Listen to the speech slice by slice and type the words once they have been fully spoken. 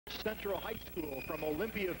Central High School from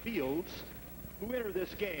Olympia Fields, who enter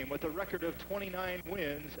this game with a record of 29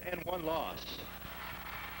 wins and 1 loss.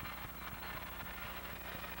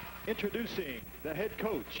 Introducing the head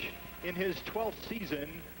coach in his 12th season,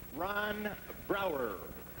 Ron Brower.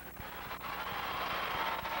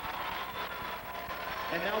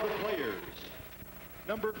 And now the players.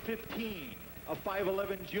 Number 15, a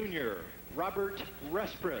 5'11 junior, Robert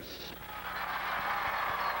Respris.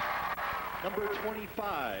 Number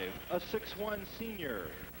 25, a 6'1 senior,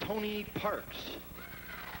 Tony Parks.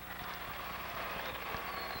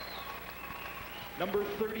 Number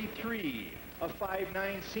 33, a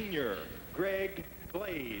 5'9 senior, Greg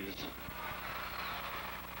Glaze.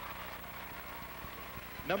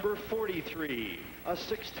 Number 43, a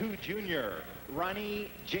 6'2 junior, Ronnie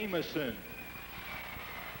Jameson.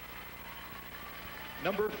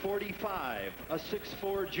 Number 45, a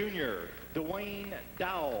 6'4 junior, Dwayne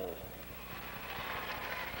Dowell.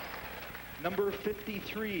 Number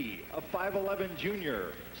 53, a 5'11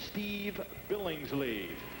 junior, Steve Billingsley.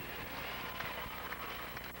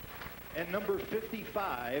 And number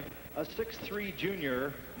 55, a 6'3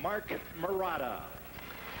 junior, Mark Murata.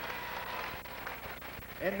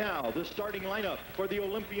 And now the starting lineup for the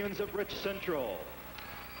Olympians of Rich Central.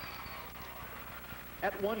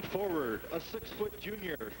 At 1 forward, a 6-foot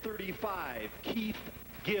junior, 35, Keith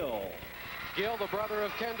Gill. Gill, the brother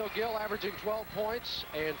of Kendall Gill, averaging 12 points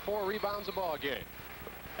and 4 rebounds a ball game.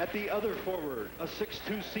 At the other forward, a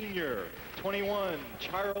 6'2 senior, 21,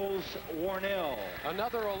 Charles Warnell.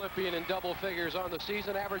 Another Olympian in double figures on the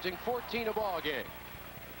season, averaging 14 a ball game.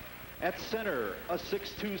 At center, a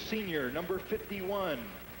 6'2 senior, number 51,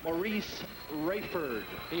 Maurice Rayford.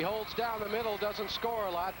 He holds down the middle, doesn't score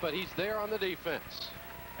a lot, but he's there on the defense.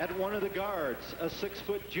 At one of the guards, a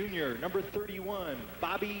 6-foot junior, number 31,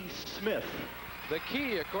 Bobby Smith. The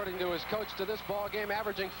key, according to his coach, to this ball game,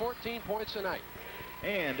 averaging 14 points a night.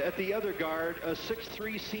 And at the other guard, a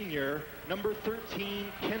 6'3 senior, number 13,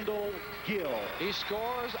 Kendall Gill. He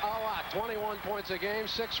scores a lot, 21 points a game,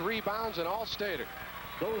 6 rebounds, and all-stater.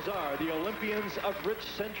 Those are the Olympians of Rich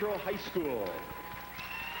Central High School.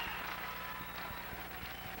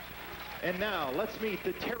 And now let's meet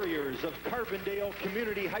the Terriers of Carbondale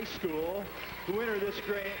Community High School, who enter this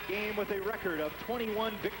game with a record of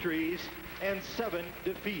 21 victories and 7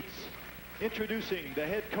 defeats. Introducing the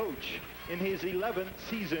head coach in his 11th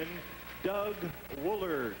season, Doug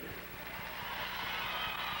Woolard.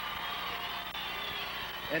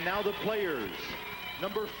 And now the players.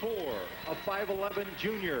 Number 4, a 5'11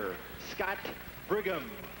 junior, Scott Brigham.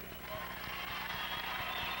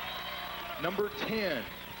 Number 10,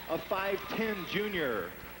 a 5'10 junior,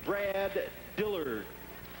 Brad Dillard.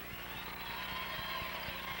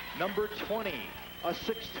 Number 20, a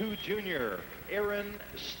 6'2 junior, Aaron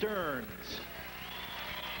Stearns.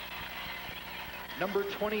 Number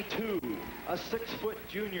 22, a 6-foot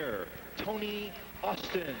junior, Tony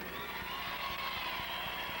Austin.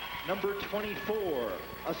 Number 24,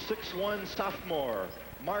 a 6'1 sophomore,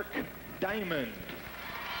 Mark Diamond.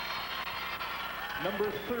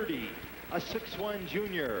 Number 30, a 6'1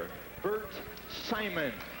 junior, Bert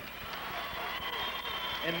Simon.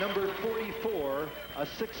 And number 44, a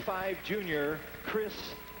 6'5 junior, Chris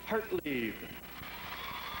Hartlieb.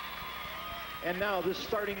 And now the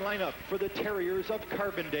starting lineup for the Terriers of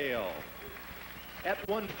Carbondale. At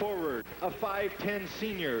 1 forward, a 5'10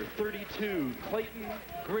 senior, 32, Clayton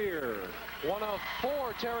Greer. One of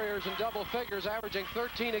 4 Terriers in double figures, averaging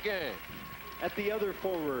 13 a game. At the other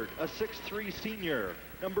forward, a 6'3 senior,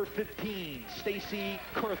 number 15, Stacy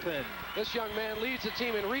Corthin. This young man leads the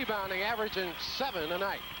team in rebounding, averaging 7 a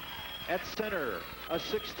night. At center, a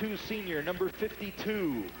 6'2 senior, number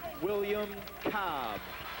 52, William Cobb.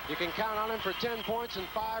 You can count on him for 10 points and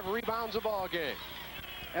 5 rebounds a ball game.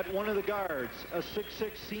 At one of the guards, a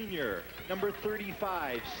 6'6 senior, number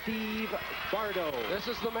 35, Steve Bardo. This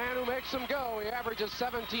is the man who makes them go. He averages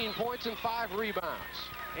 17 points and 5 rebounds.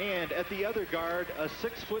 And at the other guard, a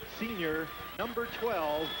 6-foot senior, number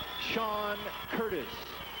 12, Sean Curtis.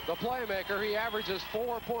 The playmaker, he averages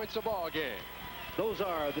 4 points a ball game. Those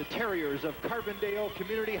are the Terriers of Carbondale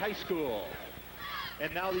Community High School.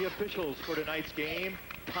 And now the officials for tonight's game,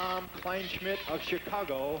 Tom Kleinschmidt of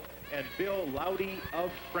Chicago and Bill Laudy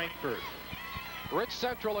of Frankfurt. Rich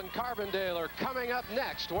Central and Carbondale are coming up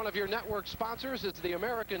next. One of your network sponsors is the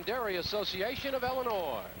American Dairy Association of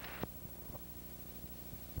Illinois.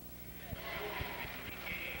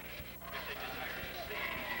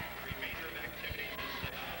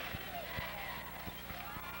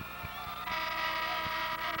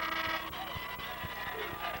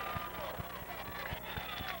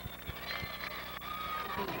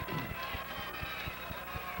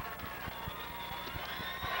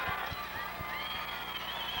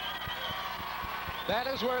 That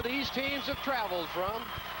is where these teams have traveled from.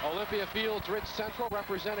 Olympia Fields, Ridge Central,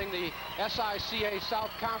 representing the SICA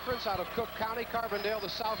South Conference out of Cook County. Carbondale, the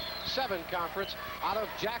South 7 Conference out of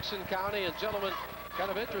Jackson County. And gentlemen, kind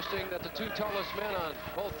of interesting that the two tallest men on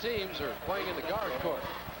both teams are playing in the guard court.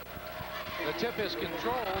 The tip is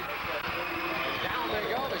controlled. And down they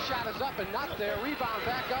go. The shot is up and not there. Rebound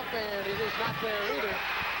back up, and it is not there either.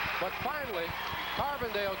 But finally,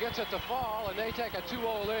 Carbondale gets it to fall, and they take a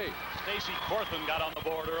 2-0 lead. Stacy Corthan got on the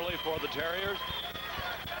board early for the Terriers.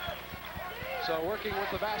 So working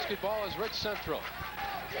with the basketball is Ridge Central.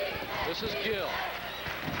 This is Gill.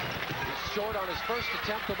 He's short on his first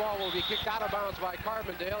attempt. The ball will be kicked out of bounds by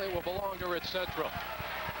Carbondale. It will belong to Ridge Central.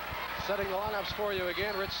 Setting the lineups for you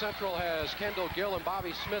again, Ridge Central has Kendall Gill and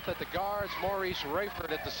Bobby Smith at the guards, Maurice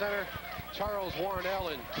Rayford at the center, Charles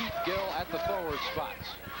Warnell and Keith Gill at the forward spots.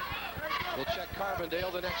 We'll check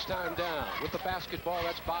Carbondale the next time down. With the basketball,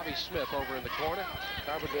 that's Bobby Smith over in the corner.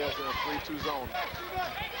 Carbondale's in a 3-2 zone.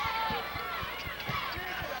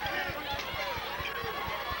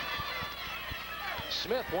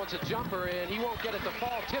 Smith wants a jumper, and he won't get it to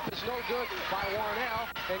fall. Tip is no good by Warnell,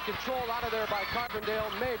 and controlled out of there by Carbondale.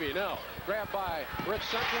 Maybe, no. Grabbed by Ridge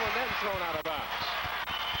Central and then thrown out of bounds.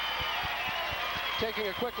 Taking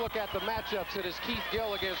a quick look at the matchups, it is Keith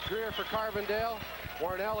Gill against Greer for Carbondale.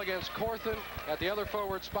 Warnell against Corthan at the other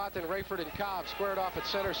forward spot. Then Rayford and Cobb squared off at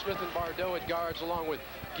center. Smith and Bardot at guards, along with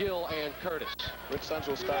Gill and Curtis. Ridge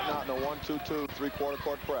Central starting out in a 1-2-2, three-quarter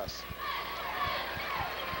court press.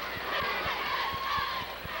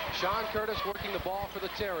 Sean Curtis working the ball for the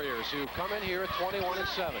Terriers, who come in here at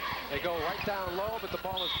 21-7. They go right down low, but the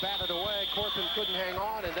ball is batted away. Corthan couldn't hang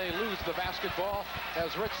on, and they lose the basketball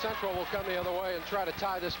as Ridge Central will come the other way and try to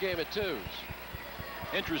tie this game at 2s.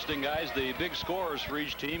 Interesting, guys. The big scorers for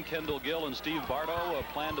each team, Kendall Gill and Steve Bardot,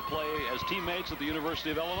 plan to play as teammates at the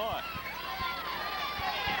University of Illinois.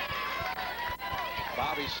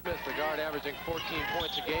 Bobby Smith, the guard, averaging 14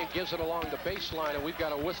 points a game, gives it along the baseline, and we've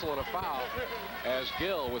got a whistle and a foul as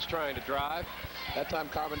Gill was trying to drive. That time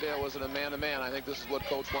Carbondale was in a man-to-man. I think this is what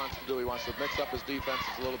Coach wants to do. He wants to mix up his defenses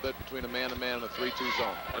a little bit between a man-to-man and a 3-2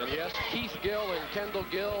 zone. And yes, Keith Gill and Kendall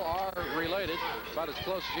Gill are related, about as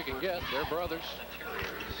close as you can get. They're brothers.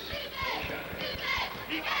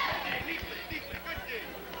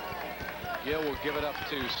 Gill will give it up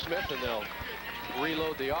to Smith, and they'll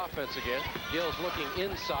reload the offense again. Gill's looking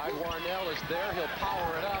inside. Warnell is there. He'll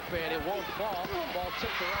power it up, and it won't fall. Ball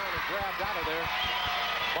tipped around and grabbed out of there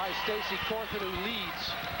by Stacy Corthan, who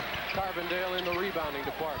leads Carbondale in the rebounding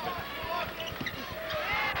department.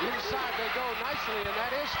 Inside they go nicely, and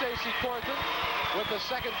that is Stacy Corthan with the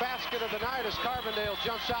second basket of the night as Carbondale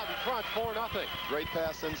jumps out in front, 4-0. Great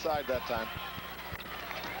pass inside that time.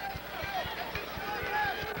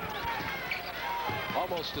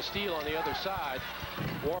 Almost a steal on the other side.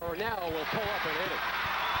 Warnell will pull up and hit it.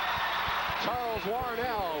 Charles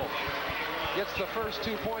Warnell gets the first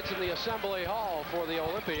 2 points in the assembly hall for the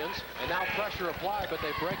Olympians, and now pressure applied, but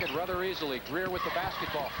they break it rather easily. Greer with the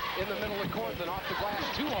basketball in the middle of Corthan, off the glass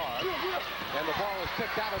too hard, and the ball is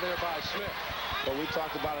picked out of there by Smith. But we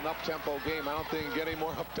talked about an up-tempo game. I don't think it can get any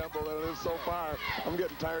more up-tempo than it is so far. I'm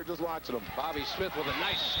getting tired just watching them. Bobby Smith with a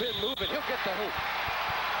nice spin move, and he'll get the hoop.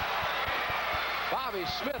 Bobby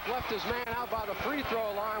Smith left his man out by the free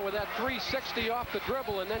throw line with that 360 off the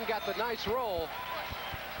dribble, and then got the nice roll.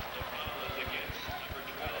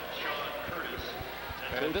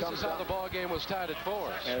 And this is how the ball game was tied at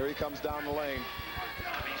 4. And here he comes down the lane.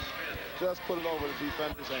 Just put it over the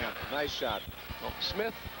defender's hand. Nice shot. Well,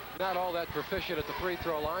 Smith, not all that proficient at the free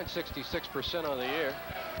throw line, 66% on the year.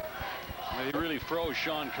 And he really froze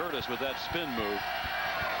Sean Curtis with that spin move.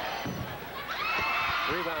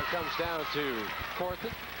 Rebound comes down to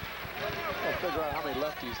Corthan. I'll figure out how many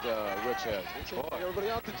lefties Rich has. Everybody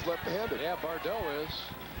out there's left-handed. Yeah, Bardot is.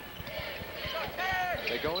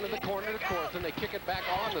 They go into the corner to Corthan. They kick it back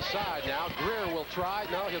on the side now. Greer will try.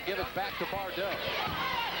 No, he'll give it back to Bardot.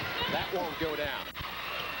 That won't go down.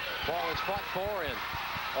 Ball is fought for, and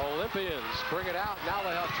Olympians bring it out. Now they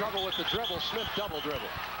have trouble with the dribble. Smith double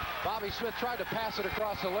dribble. Bobby Smith tried to pass it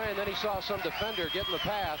across the lane. Then he saw some defender get in the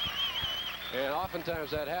path. And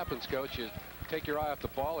oftentimes that happens, Coach. You take your eye off the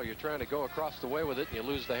ball, or you're trying to go across the way with it, and you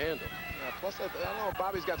lose the handle. Yeah, plus, I don't know if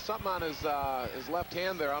Bobby's got something on his left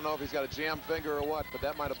hand there. I don't know if he's got a jammed finger or what, but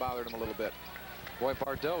that might have bothered him a little bit. Boy,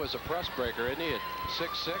 Bardot is a press breaker, isn't he, at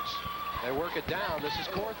 6'6"? They work it down. This is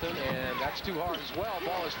Corthan, and that's too hard as well.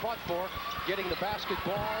 Ball is fought for. Getting the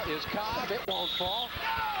basketball is Cobb. It won't fall.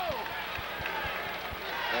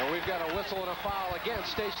 And we've got a whistle and a foul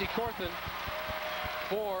against Stacy Corthan.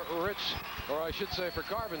 for Rich, or I should say for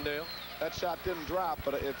Carbondale. That shot didn't drop,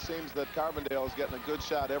 but it seems that Carbondale is getting a good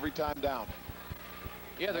shot every time down.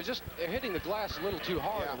 Yeah, they're hitting the glass a little too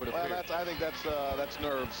hard. Yeah, it would well, appear. I think that's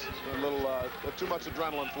nerves. A little too much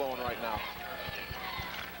adrenaline flowing right now.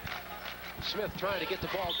 Smith trying to get the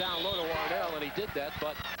ball down low to Warnell, and he did that,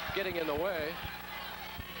 but getting in the way.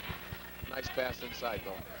 Nice pass inside,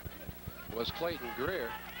 though. Was Clayton Greer.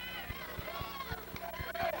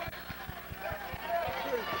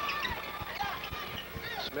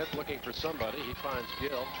 Smith looking for somebody. He finds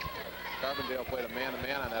Gill. Carbondale played a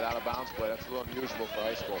man-to-man on that out-of-bounds play. That's a little unusual for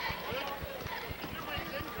high school.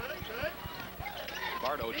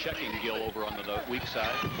 Bardo checking Gill over on the weak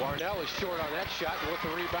side. Warnell is short on that shot, and with the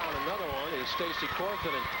rebound, another one is Stacy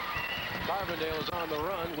Corthin, and Carbondale is on the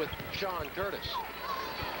run with Sean Curtis.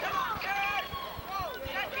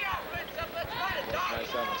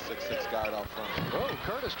 Nice having a 6'6" guard out front. Oh,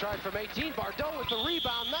 Curtis tried from 18. Bardo with the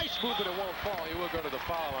rebound. Nice move, but it won't fall. He will go to the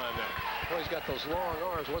foul line there. Well, he's got those long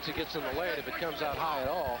arms. Once he gets in the lane, if it comes out high at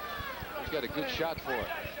all, he's got a good shot for it.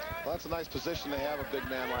 Well, that's a nice position to have a big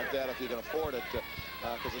man like that if you can afford it,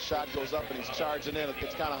 because the shot goes up and he's charging in.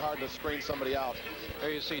 It's kind of hard to screen somebody out.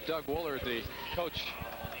 There you see Doug Woolard, the coach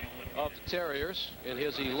of the Terriers, in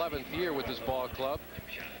his 11th year with this ball club.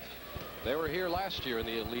 They were here last year in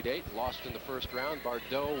the Elite Eight, lost in the first round.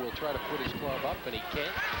 Bardo will try to put his club up, and he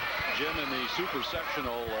can't. Jim, in the super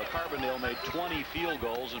sectional, Carbondale made 20 field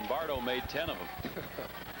goals, and Bardo made 10 of them.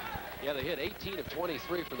 Yeah, they hit 18 of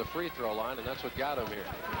 23 from the free throw line, and that's what got him here.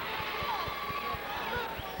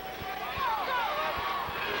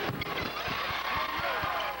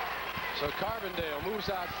 So Carbondale moves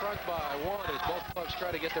out front by one as both clubs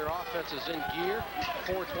try to get their offenses in gear.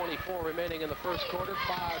 4:24 remaining in the first quarter.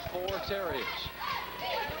 5-4 Terriers.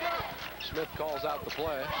 Smith calls out the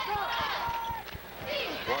play.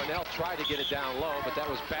 Warnell tried to get it down low, but that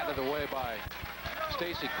was batted away by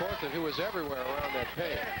Stacy Corthin, who was everywhere around that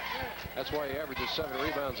paint. That's why he averages 7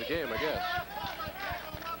 rebounds a game, I guess.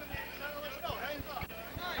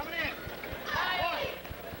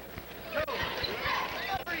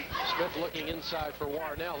 Smith looking inside for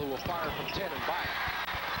Warnell, who will fire from 10 and back.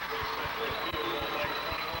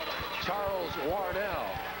 Charles Warnell.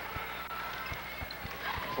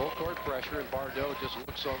 Full court pressure, and Bardo just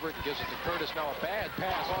looks over it and gives it to Curtis. Now a bad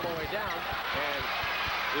pass all the way down, and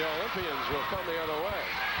the Olympians will come the other way.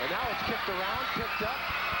 And now it's kicked around, picked up.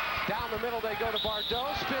 Down the middle they go to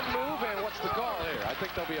Bardo. Spin move, and what's the call here? I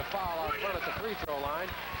think there'll be a foul out front at the free throw line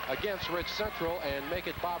against Rich Central and make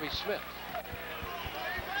it Bobby Smith.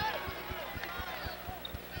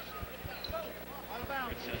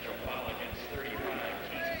 Rich Central foul against 35,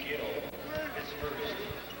 Keith Gill. His first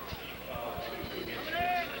team foul against Rich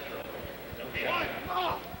Central. No shot.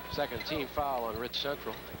 Second team foul on Rich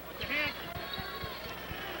Central.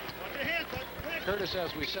 Curtis,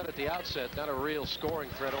 as we said at the outset, not a real scoring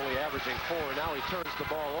threat, only averaging 4. Now he turns the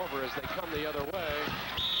ball over as they come the other way.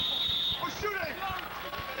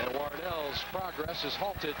 And Warnell's progress is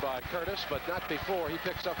halted by Curtis, but not before he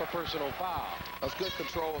picks up a personal foul. That's good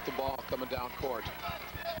control with the ball coming down court.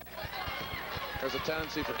 There's a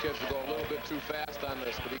tendency for kids to go a little bit too fast on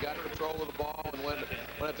this, but he got control of the ball and went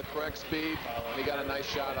at the correct speed, and he got a nice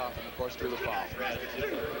shot off, and of course drew the foul. There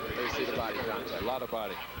you see the body contact. A lot of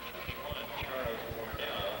body.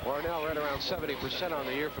 Warnell right around 70% on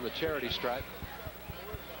the year from the charity stripe.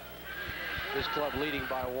 His club leading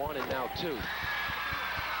by 1 and now 2.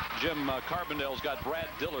 Jim, Carbondale's got Brad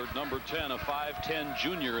Dillard, number 10, a 5'10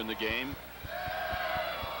 junior in the game.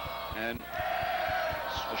 And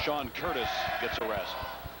Sean Curtis gets a rest.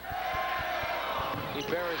 He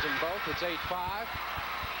buries them both. It's 8-5.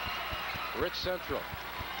 Rich Central.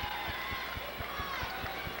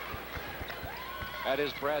 That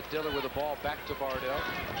is Brad Dillard with the ball back to Bardo.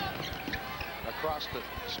 Across the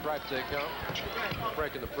stripe they come.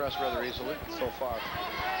 Breaking the press rather easily so far.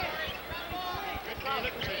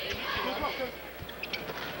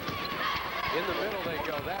 In the middle they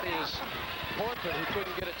go. That is Corthin, who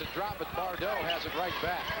couldn't get it to drop, but Bardo has it right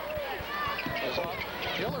back.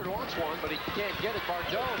 Dillard wants one, but he can't get it.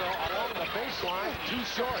 Bardo, though, along the baseline, too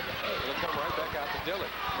short. It'll come right back out to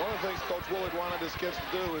Dillard. One of the things Coach Woolard wanted his kids to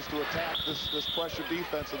do is to attack this pressure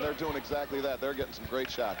defense, and they're doing exactly that. They're getting some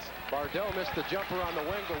great shots. Bardo missed the jumper on the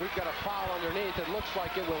wing, but we've got a foul underneath. It looks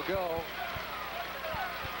like it will go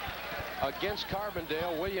against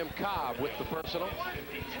Carbondale. William Cobb with the personal.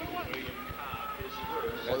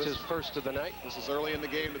 That's his first of the night. This is early in the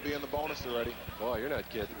game to be in the bonus already. Boy, you're not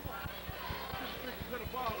kidding.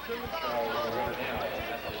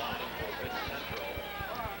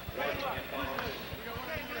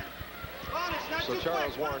 So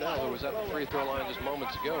Charles Warnell, who was at the free throw line just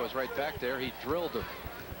moments ago, is right back there. He drilled him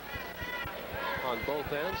on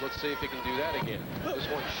both ends. Let's see if he can do that again. This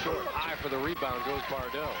one short, high for the rebound goes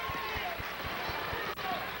Bardell.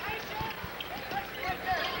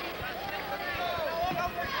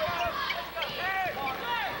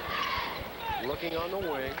 Looking on the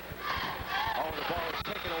wing. Oh, the ball is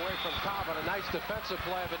taken away from Cobb on a nice defensive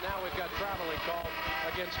play, but now we've got traveling called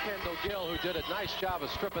against Kendall Gill, who did a nice job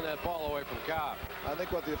of stripping that ball away from Cobb. I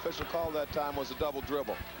think what the official called that time was a double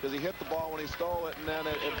dribble, because he hit the ball when he stole it, and then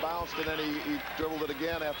it bounced, and then he dribbled it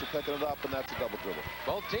again after picking it up, and that's a double dribble.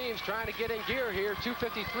 Both teams trying to get in gear here.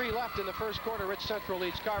 2:53 left in the first quarter. Rich Central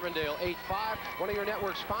leads Carbondale 8-5. One of your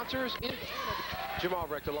network sponsors in Jim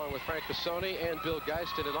Albrecht along with Frank Bissoni and Bill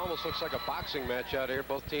Geiston. It almost looks like a boxing match out here.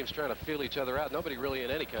 Both teams trying to feel each other out. Nobody really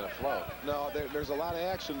in any kind of flow. No, there's a lot of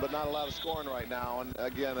action, but not a lot of scoring right now. And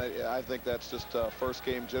again, I think that's just first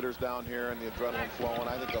game jitters down here and the adrenaline flowing.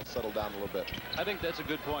 I think they'll settle down a little bit. I think that's a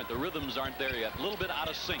good point. The rhythms aren't there yet. A little bit out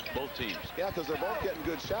of sync, both teams. Yeah, because they're both getting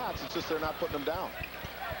good shots. It's just they're not putting them down.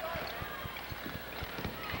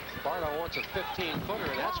 Bardo wants a 15-footer,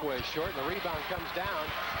 and that's way short. And the rebound comes down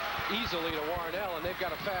easily to Warnell, and they've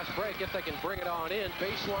got a fast break if they can bring it on in.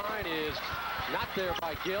 Baseline is not there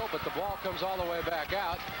by Gill, but the ball comes all the way back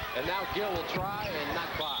out. And now Gill will try and not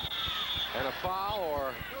by. And a foul,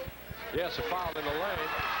 or yes, a foul in the lane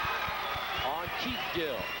on Keith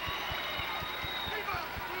Gill.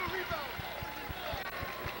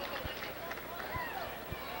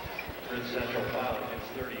 Red Central foul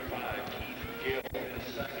against 35. Keith Gill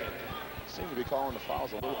is second. Seem to be calling the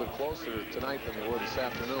fouls a little bit closer tonight than they were this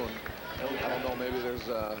afternoon. I don't know, maybe there's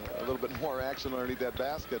a little bit more action underneath that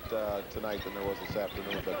basket tonight than there was this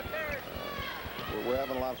afternoon, but we're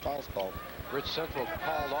having a lot of fouls called. Rich Central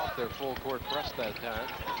called off their full court press that time.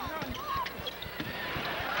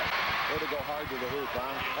 Way to go hard to the hoop,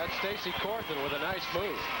 huh? That's Stacy Corthan with a nice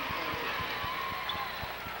move.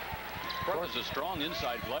 Corthan's a strong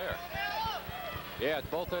inside player. Yeah,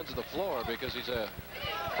 at both ends of the floor, because he's a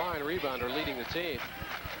fine rebounder leading the team.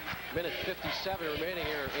 Minute 57 remaining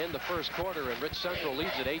here in the first quarter, and Rich Central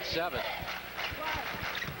leads at 8-7.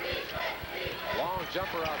 Long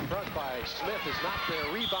jumper out front by Smith is not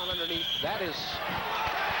there. Rebound underneath. That is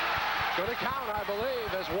going to count, I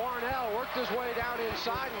believe, as Warnell worked his way down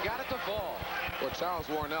inside and got it to fall. Well, Charles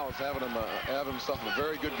Warnell is having himself a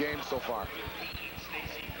very good game so far.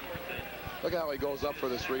 Look how he goes up for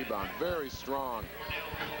this rebound. Very strong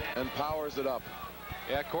and powers it up.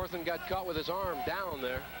 Yeah, Corthan got caught with his arm down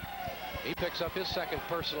there. He picks up his second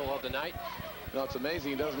personal of the night. No, it's amazing.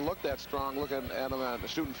 He doesn't look that strong looking at him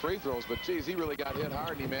shooting free throws, but geez, he really got hit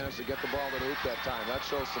hard and he managed to get the ball to the hoop that time. That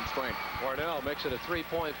shows some strength. Warnell makes it a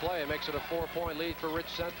 3-point play and makes it a 4-point lead for Rich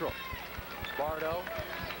Central. Bardo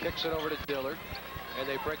kicks it over to Dillard, and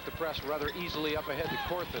they break the press rather easily up ahead to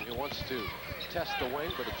Corthan, who wants to test the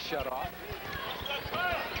wing, but it's shut off.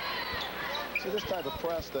 See, this type of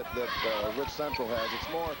press that Rich Central has, it's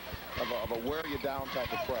more of a wear-you-down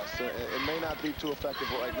type of press. It may not be too effective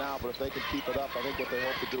right now, but if they can keep it up, I think what they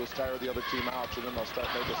hope to do is tire the other team out, and then they'll start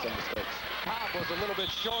making some mistakes. Cobb was a little bit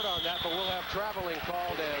short on that, but we'll have traveling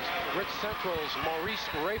called as Rich Central's Maurice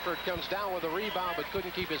Rayford comes down with a rebound, but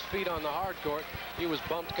couldn't keep his feet on the hard court. He was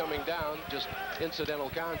bumped coming down, just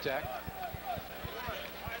incidental contact.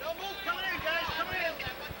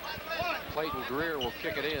 Clayton Greer will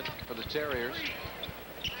kick it in for the Terriers.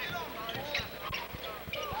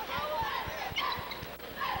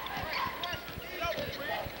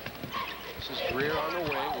 This is Greer on the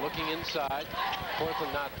wing, looking inside.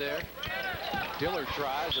 Corthan not there. Dillard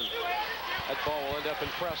tries, and that ball will end up in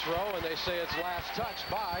press row, and they say it's last touched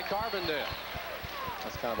by Carbondale.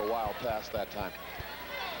 That's kind of a wild pass that time.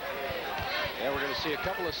 Yeah, we're going to see a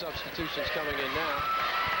couple of substitutions coming in now.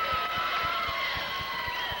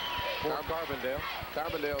 For Carbondale.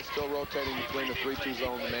 Carbondale is still rotating between the 3-2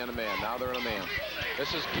 zone and the man-to-man. Now they're in a man.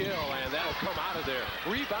 This is Gill, and that'll come out of there.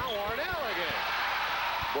 Rebound, Warnell again.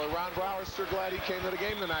 Boy, Ron Brower's sure glad he came to the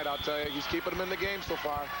game tonight, I'll tell you. He's keeping him in the game so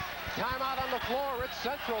far. Timeout on the floor. Rich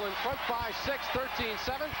Central in front by 6,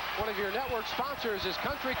 13-7. One of your network sponsors is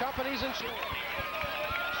Country Companies Insurance.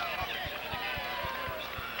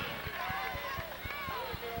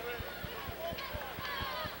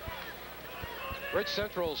 Rich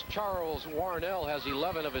Central's Charles Warnell has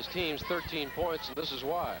 11 of his team's 13 points, and this is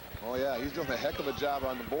why. Oh, yeah, he's doing a heck of a job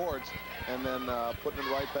on the boards and then putting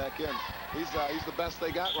it right back in. He's the best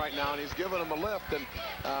they got right now, and he's giving them a lift. And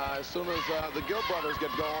as soon as the Gill brothers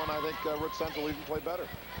get going, I think Rich Central even play better.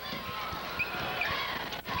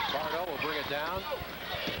 Bardo will bring it down,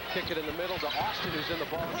 kick it in the middle to Austin, who's in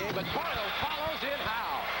the ball game, but Bardo follows in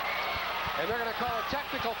how. And they're going to call a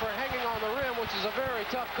technical for hanging on the rim, which is a very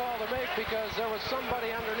tough call to make because there was somebody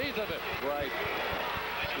underneath of it. Right.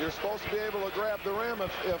 You're supposed to be able to grab the rim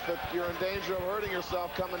if you're in danger of hurting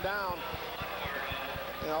yourself coming down.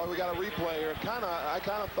 You know, we got a replay here. I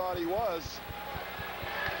kind of thought he was.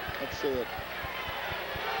 Let's see it.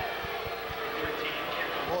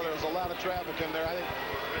 Boy, there's a lot of traffic in there. I think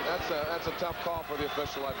that's a tough call for the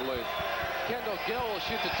official, I believe. Kendall Gill will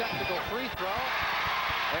shoot the technical free throw.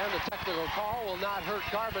 And the technical call will not hurt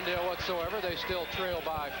Carbondale whatsoever. They still trail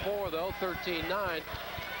by 4, though, 13-9. You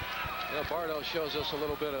know, Bardo shows us a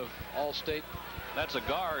little bit of All-State. That's a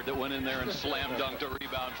guard that went in there and slam dunked a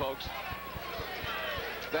rebound, folks.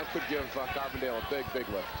 That could give Carbondale a big, big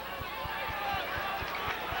lift.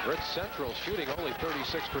 Ritz Central shooting only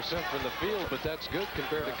 36% from the field, but that's good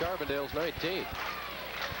compared to Carbondale's 19.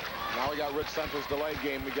 Now we got Ritz Central's delayed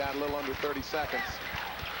game. We got a little under 30 seconds.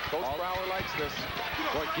 Coach Brower likes this.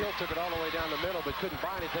 Boy, Gill took it all the way down the middle, but couldn't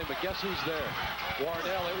buy anything. But guess who's there?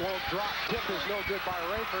 Warnell. It won't drop. Tip is no good by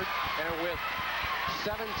Rayford. And with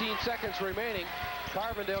 17 seconds remaining,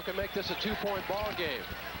 Carbondale can make this a 2-point ball game.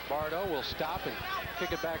 Bardo will stop and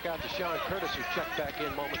kick it back out to Sean Curtis, who checked back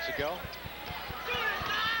in moments ago.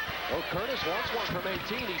 Oh, Curtis wants one from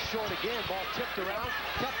 18. He's short again. Ball tipped around,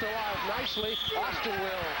 kept alive nicely. Austin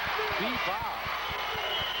will be fouled.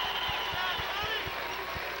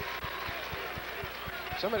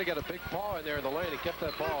 Somebody got a big paw in there in the lane and kept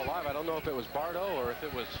that ball alive. I don't know if it was Bardo or if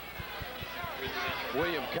it was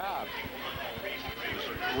William Cobb.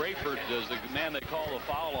 Rayford is the man they call the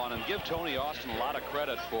foul on, and give Tony Austin a lot of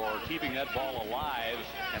credit for keeping that ball alive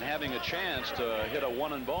and having a chance to hit a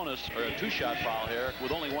 1 bonus or a 2-shot foul here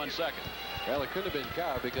with only 1 second. Well, it could have been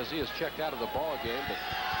Cobb because he is checked out of the ball game, but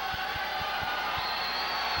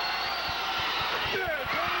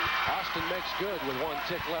Austin makes good with 1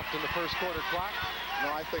 tick left in the first quarter clock.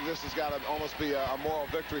 No, I think this has got to almost be a moral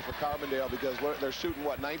victory for Carbondale because they're shooting,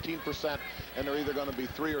 what, 19%, and they're either going to be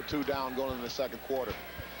 3 or 2 down going into the second quarter.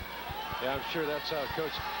 Yeah, I'm sure that's how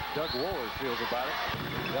Coach Doug Woolard feels about it.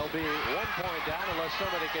 They'll be 1 point down unless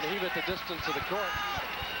somebody can heave it the distance of the court.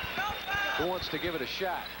 Who wants to give it a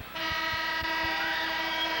shot?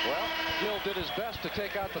 Well, Gill did his best to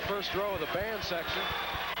take out the first row of the band section.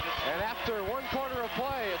 And after 1 quarter of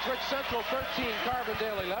play, it's Ritz Central 13,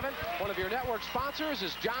 Carbondale 11. One of your network sponsors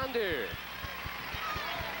is John Deere.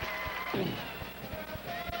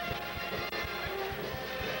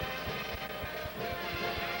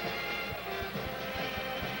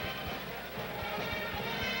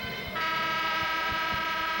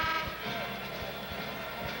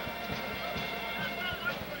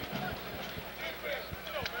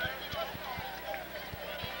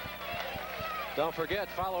 Don't forget,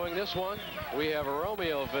 following this one, we have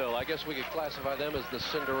Romeoville. I guess we could classify them as the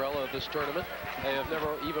Cinderella of this tournament. They have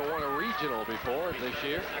never even won a regional before this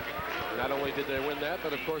year. Not only did they win that,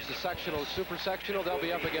 but of course the sectional, super sectional, they'll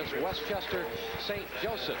be up against Westchester St.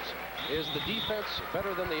 Joseph's. Is the defense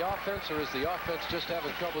better than the offense, or is the offense just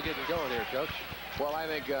having trouble getting going here, Coach? Well, I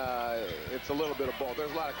think it's a little bit of both.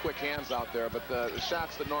 There's a lot of quick hands out there, but the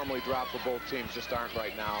shots that normally drop for both teams just aren't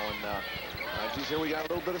right now. And geez, here we got a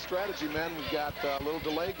little bit of strategy, man. We've got a little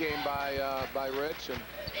delay game by Rich, and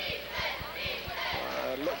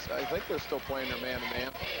I think they're still playing their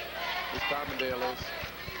man-to-man. This Carbondale is.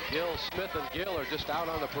 Gill, Smith, and Gill are just out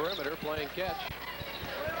on the perimeter playing catch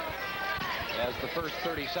as the first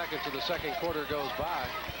 30 seconds of the second quarter goes by.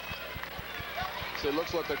 So it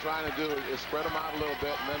looks what they're trying to do is spread them out a little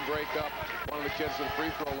bit and then break up one of the kids to the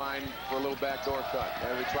free throw line for a little backdoor cut.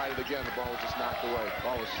 And they tried it again. The ball was just knocked away.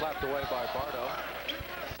 Ball was slapped away by Bardo.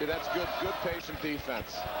 See, that's good patient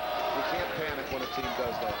defense. You can't panic when a team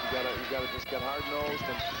does that. You gotta just get hard-nosed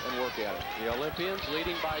and work at it. The Olympians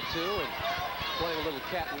leading by 2 and playing a little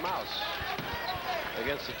cat and mouse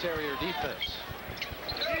against the Terrier defense.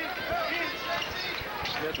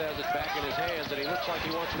 Smith has it back in his hands, and he looks like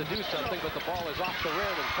he wants to do something, but the ball is off the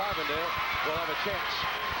rim, and Carbondale will have a chance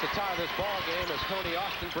to tie this ball game as Tony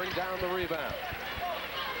Austin brings down the rebound.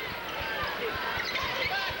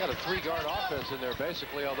 Got a 3-guard offense in there,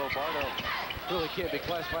 basically, although Bardo really can't be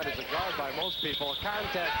classified as a guard by most people. A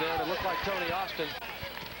contact there that looked like Tony Austin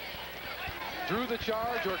drew the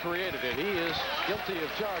charge or created it. He is guilty of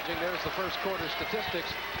charging. There's the first quarter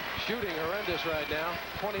statistics. Shooting horrendous right now.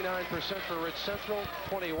 29% for Ritz Central,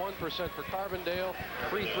 21% for Carbondale.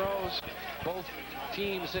 Free throws, both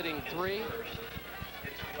teams hitting 3.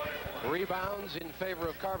 Rebounds in favor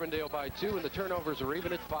of Carbondale by 2, and the turnovers are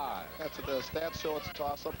even at 5. That's the stats show it's a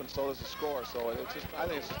toss-up, and so does the score. So it's just, I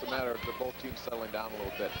think it's just a matter of both teams settling down a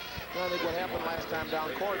little bit. And I think what happened last time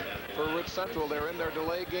down court for Rich Central, they're in their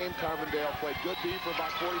delay game. Carbondale played good D for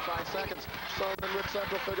about 45 seconds. So then Rich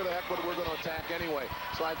Central figured, heck, what we're going to attack anyway.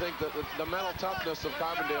 So I think that the mental toughness of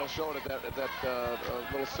Carbondale showed at that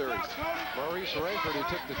little series. Maurice Rayford, who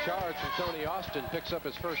took the charge from Tony Austin, picks up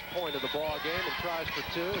his first point of the ball game and tries for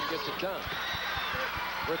 2 and gets it done.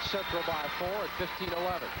 Rich Central by 4 at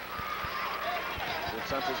 15-11. Rich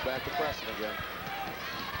Central's back to pressing again.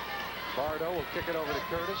 Bardo will kick it over to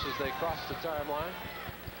Curtis as they cross the timeline.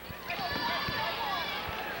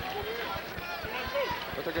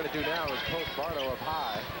 What they're going to do now is poke Bardo up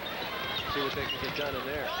high. See what they can get done in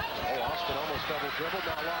there. Oh, Austin almost double dribbled,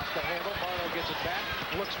 now lost the handle. Bardo gets it back,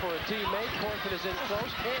 looks for a teammate. Corfin is in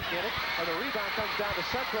close, can't get it. And the rebound comes down to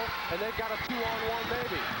Central, and they've got a 2-on-1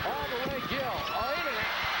 maybe. All the way, Gill. Oh, in and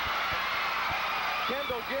out.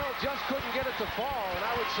 Kendall Gill just couldn't get it to fall, and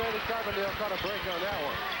I would say that Carbondale caught a break on that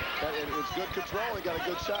one. It was good control. He got a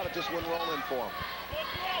good shot. It just wouldn't roll in for him.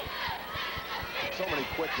 So many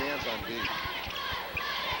quick hands on D.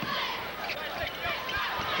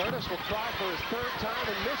 Curtis will try for his 3rd time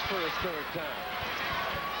and miss for his 3rd time.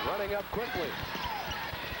 Running up quickly.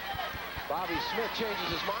 Bobby Smith changes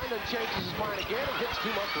his mind and changes his mind again and hits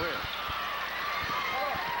too much rim.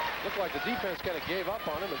 Looked like the defense kind of gave up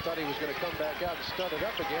on him and thought he was going to come back out and stud it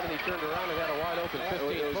up again, and he turned around and had a wide open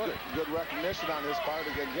 15-footer. Good recognition on his part.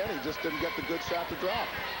 Again, he just didn't get the good shot to drop.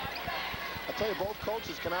 I tell you, both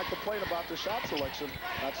coaches cannot complain about their shot selection.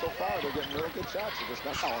 Not so far. They're getting real good shots. They're just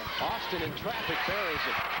not falling. Austin in traffic buries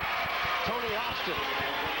it. Tony Austin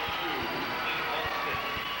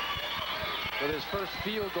with his first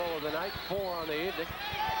field goal of the night, 4 on the evening.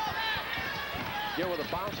 Gill with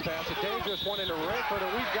a bounce pass, a dangerous one into Rayford,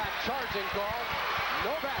 and we've got charging call.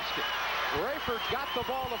 No basket. Rayford got the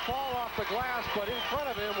ball to fall off the glass, but in front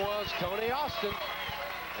of him was Tony Austin.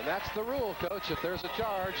 And that's the rule, Coach. If there's a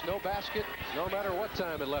charge, no basket, no matter what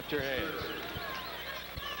time it left your hands.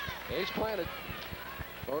 Ace planted.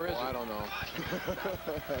 Or is it? I don't know.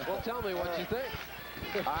 Well, tell me what you think.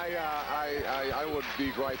 I would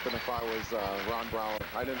be griping if I was Ron Brower.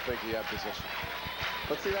 I didn't think he had position.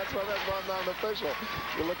 But see, that's why that's not an official.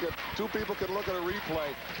 You look at, 2 people can look at a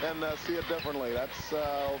replay and see it differently. That's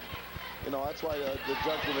that's why the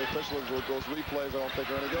judgment of the officials with those replays, I don't think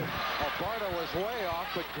are any good. Bardo was way off,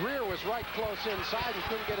 but Greer was right close inside and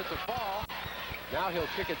couldn't get it to fall. Now he'll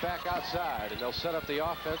kick it back outside, and they'll set up the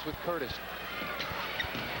offense with Curtis.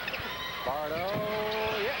 Bardo,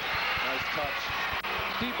 yeah. Nice touch.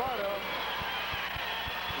 Steve Bardo.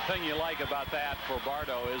 The thing you like about that for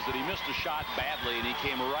Bardo is that he missed a shot badly, and he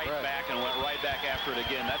came right back and went right back after it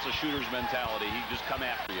again. That's a shooter's mentality. He just come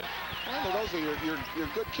after you. Well, those are your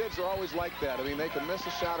good kids are always like that. I mean, they can miss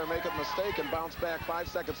a shot or make a mistake and bounce back 5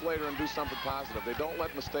 seconds later and do something positive. They don't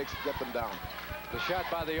let mistakes get them down. The shot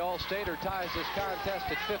by the All-Stater ties this contest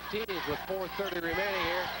at 15 with 4:30 remaining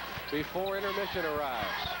here before intermission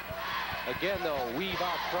arrives. Again, they'll weave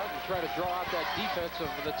out front and try to draw out that defense of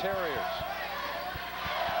the Terriers.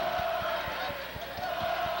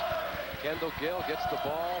 Kendall Gill gets the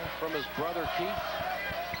ball from his brother Keith.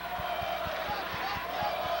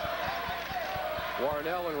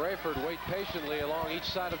 Warnell and Rayford wait patiently along each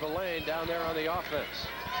side of the lane down there on the offense.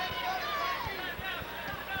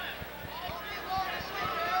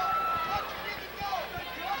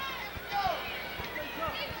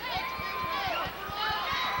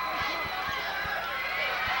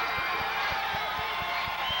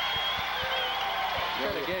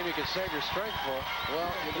 Kind of game you can save your strength for.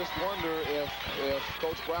 Well, you just wonder if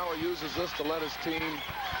Coach Brower uses this to let his team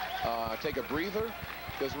take a breather.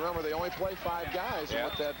 Because remember, they only play 5 guys, and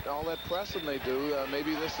with all that pressing they do,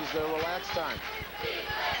 maybe this is their relaxed time.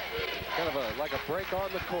 Kind of like a break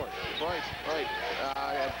on the court. Right.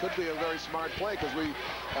 It could be a very smart play, because we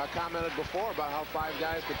commented before about how 5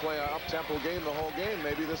 guys could play an up-tempo game the whole game.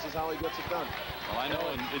 Maybe this is how he gets it done. Well, I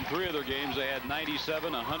know in 3 of their games they had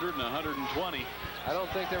 97, 100, and 120. I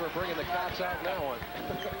don't think they were bringing the cots out in that one.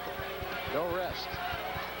 No rest.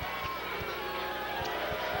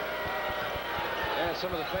 And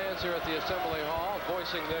some of the fans here at the Assembly Hall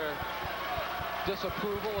voicing their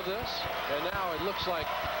disapproval of this. And now it looks like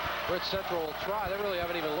Rich Central will try. They really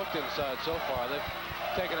haven't even looked inside so far. They've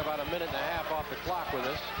taken about a minute and a half off the clock with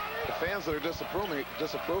this. The fans that are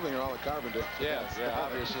disapproving are all the Carbondale fans. Yeah,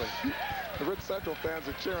 obviously. The Rich Central fans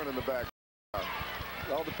are cheering in the back.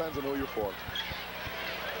 It all depends on who you're for.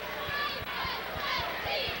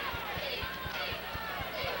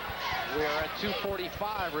 We are at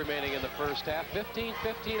 2:45 remaining in the first half.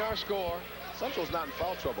 15-15 our score. Central's not in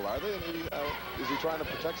foul trouble, are they? Is he trying to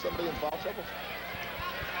protect somebody in foul trouble?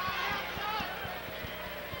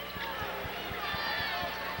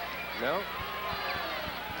 No.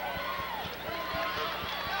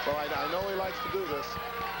 Well, I know he likes to do this.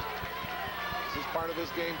 This is part of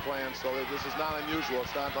his game plan, so this is not unusual.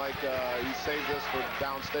 It's not like he saved this for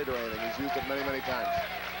downstate or anything. He's used it many, many times.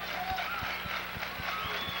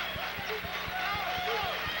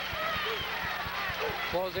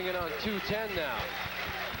 Closing in on 2:10 now.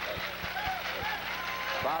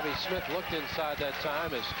 Bobby Smith looked inside that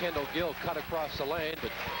time as Kendall Gill cut across the lane,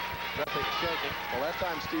 but nothing shaking. Well, that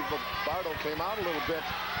time Steve Bardo came out a little bit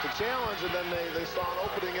to challenge, and then they saw an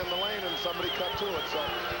opening in the lane, and somebody cut to it. So,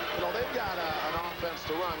 you know, they've got an offense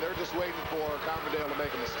to run. They're just waiting for Carbondale to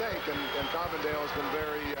make a mistake, and Carbondale has been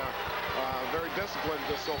very disciplined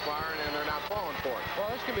so far, and they're not falling for it. Well,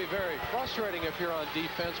 this can be very frustrating if you're on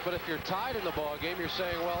defense, but if you're tied in the ball game, you're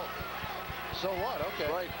saying, well, so what?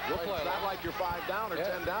 Okay, Right. We'll play. It's not like you're 5 down or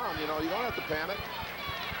 10 down. You know, you don't have to panic.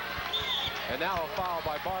 And now a foul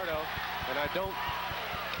by Bardo, and I don't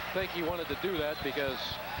think he wanted to do that because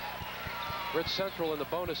Rich Central in the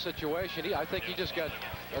bonus situation, I think he just got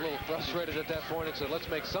a little frustrated at that point and said, let's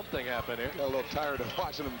make something happen here. Got a little tired of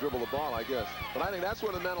watching him dribble the ball, I guess. But I think that's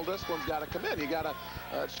where the mental discipline's got to come in. You got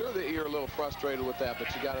to, sure that you're a little frustrated with that,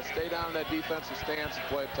 but you got to stay down in that defensive stance and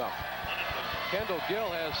play it tough. Kendall Gill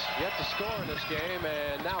has yet to score in this game,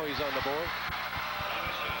 and now he's on the board.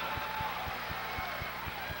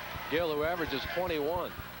 Gill, who averages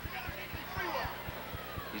 21.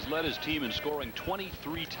 He's led his team in scoring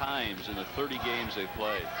 23 times in the 30 games they've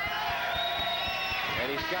played. And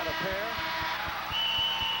he's got a pair.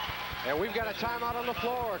 And we've got a timeout on the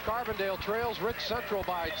floor. Carbondale trails Rich Central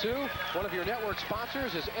by 2. One of your network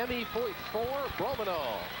sponsors is ME4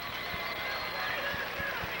 Brominol.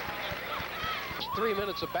 3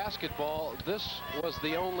 minutes of basketball. This was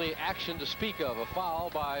the only action to speak of, a foul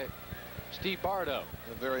by Steve Bardo.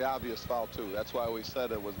 A very obvious foul, too. That's why we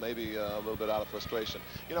said it was maybe a little bit out of frustration.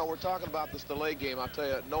 You know, we're talking about this delay game. I'll tell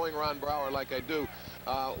you, knowing Ron Brower like I do,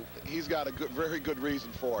 he's got a very good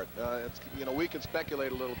reason for it. You know, we can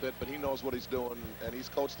speculate a little bit, but he knows what he's doing, and he's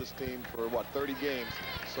coached this team for, what, 30 games.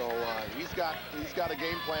 So he's got a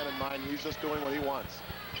game plan in mind. He's just doing what he wants.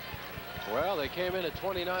 Well, they came in at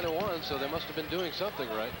 29-1, so they must have been doing something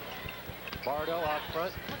right. Bardo out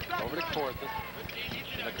front, over to Corthan.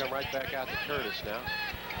 Gonna come right back out to Curtis now.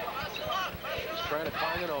 He's trying to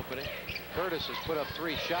find an opening. Curtis has put up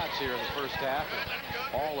 3 shots here in the first half,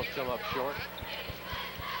 and all have come up short.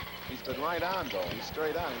 He's been right on, though. He's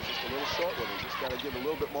straight on. He's just a little short with it. Just got to give a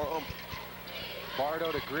little bit more oomph.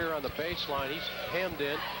 Bardo to Greer on the baseline. He's hemmed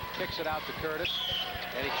in, kicks it out to Curtis,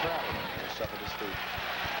 and he traveled. He shuffled his feet.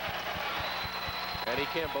 And he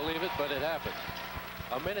can't believe it, but it happened.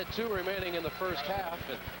 1:02 remaining in the first half,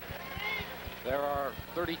 and there are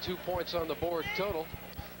 32 points on the board total.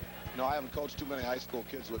 No, I haven't coached too many high school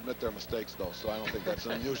kids who admit their mistakes, though, so I don't think that's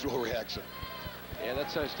an unusual reaction. Yeah,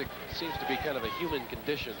 that seems to be kind of a human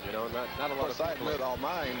condition, you know, not a lot of people. I admit all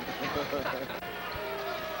mine.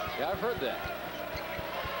 Yeah, I've heard that.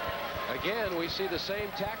 Again, we see the same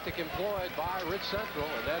tactic employed by Rich Central,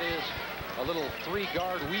 and that is a little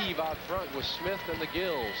 3-guard weave out front with Smith and the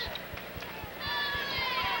Gills.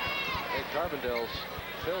 And Carbondale's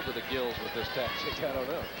filled to the gills with this tactic. I don't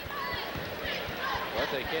know. But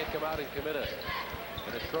they can't come out and commit an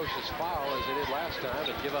atrocious foul as they did last time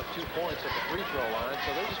and give up 2 points at the free throw line.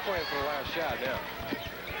 So they're just playing for the last shot now.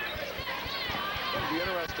 It'll be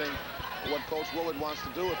interesting what Coach Willard wants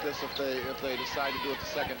to do with this if they decide to do it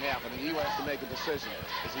the second half. I mean, he has to make a decision.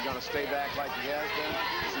 Is he going to stay back like he has been?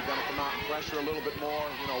 Is he going to come out and pressure a little bit more?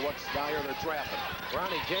 You know, what's down here they're trapping.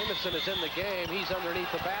 Ronnie Jameson is in the game. He's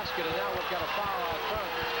underneath the basket, and now we've got a foul out front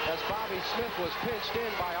as Bobby Smith was pinched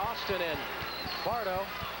in by Austin and Bardo.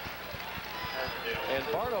 And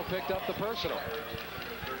Bardo picked up the personal.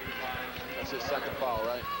 That's his second foul,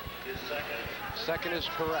 right? Second is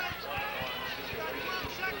correct.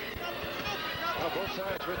 Well, both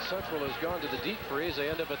times Rich Central has gone to the deep freeze. They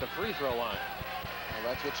end up at the free throw line. Well,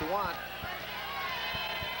 that's what you want.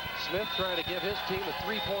 Smith trying to give his team a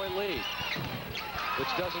 3-point lead, which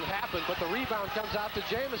doesn't happen, but the rebound comes out to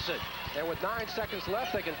Jameson. And with 9 seconds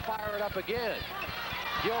left, they can fire it up again.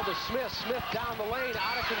 Gill to Smith. Smith down the lane,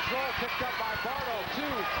 out of control, picked up by Bardo. 2,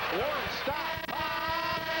 1, stop.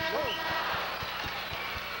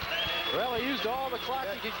 Well, he used all the clock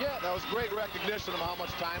he could get. That was great recognition of how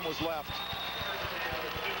much time was left.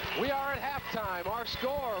 We are at halftime. Our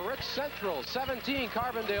score, Rich Central 17,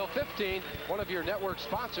 Carbondale 15. One of your network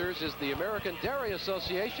sponsors is the American Dairy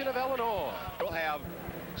Association of Illinois. We'll have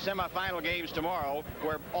semifinal games tomorrow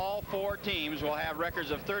where all 4 teams will have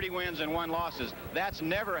records of 30 wins and 1 losses. That's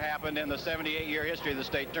never happened in the 78-year history of the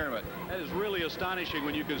state tournament. That is really astonishing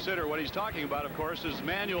when you consider what he's talking about, of course, is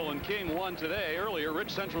Manual and King won today. Earlier,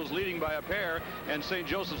 Rich Central's leading by a pair, and St.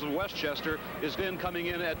 Joseph's and Westchester is then coming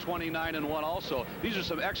in at 29-1 also. These are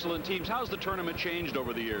some excellent teams. How's the tournament changed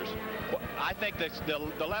over the years? Well, I think that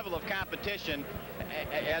the level of competition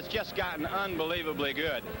has just gotten unbelievably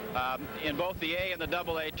good. In both the A and the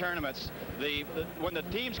AA tournaments, when the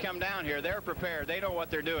teams come down here, they're prepared. They know what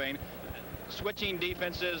they're doing. Switching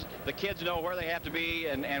defenses, the kids know where they have to be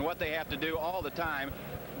and what they have to do all the time.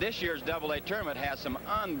 This year's AA tournament has some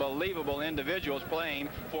unbelievable individuals playing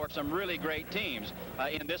for some really great teams.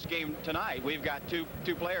 In this game tonight, we've got two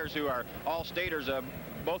players who are all-staters.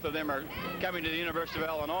 Both of them are coming to the University of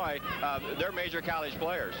Illinois. They're major college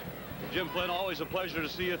players. Jim Flynn, always a pleasure to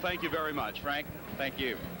see you. Thank you very much. Frank, thank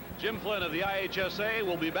you. Jim Flynn of the IHSA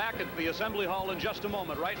will be back at the Assembly Hall in just a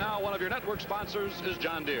moment. Right now, one of your network sponsors is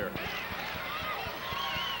John Deere.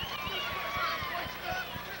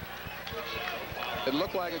 It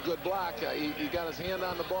looked like a good block. He got his hand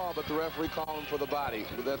on the ball, but the referee called him for the body.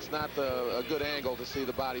 That's not a good angle to see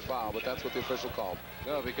the body foul, but that's what the official called.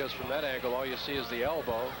 No, because from that angle, all you see is the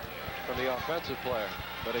elbow from the offensive player.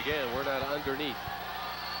 But again, we're not underneath.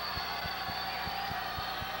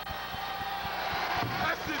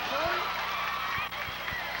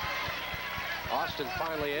 Austin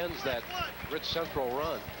finally ends that Rich Central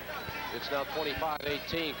run. It's now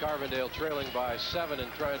 25-18. Carbondale trailing by 7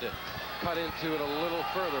 and trying to cut into it a little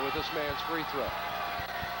further with this man's free throw.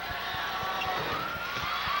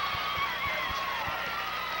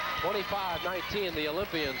 (25-19) the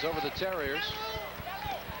Olympians over the Terriers.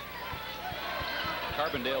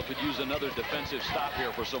 Carbondale could use another defensive stop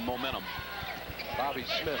here for some momentum. Bobby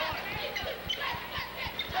Smith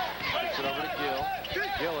gets it over to Gill.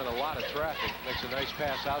 Gill in a lot of traffic. Makes a nice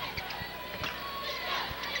pass out.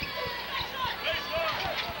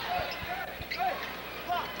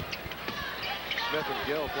 Smith and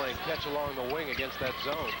Gill playing catch along the wing against that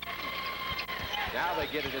zone. Now they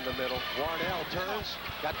get it in the middle. Warnell turns,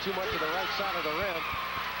 got too much to the right side of the rim,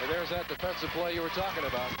 and there's that defensive play you were talking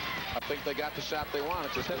about. I think they got the shot they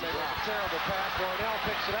wanted. Just then they got a terrible pass. Warnell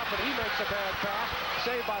picks it up, and he makes a bad pass.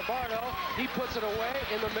 Saved by Bardo. He puts it away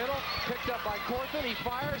in the middle. Picked up by Corthin. He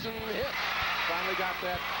fires and hits. Finally got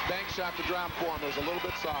that bank shot to drop for him. It was a little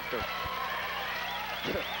bit softer.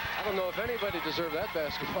 I don't know if anybody deserved that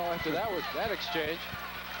basketball after that exchange.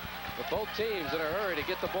 But both teams in a hurry to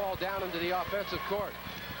get the ball down into the offensive court.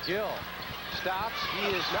 Gill stops. He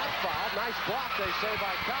is not fouled. Nice block, they say,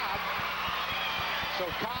 by Cobb. So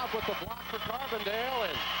Cobb with the block for Carbondale,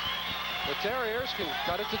 and the Terriers can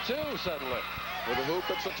cut it to 2 suddenly. With a hoop,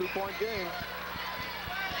 it's a 2-point game.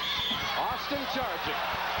 Austin charging.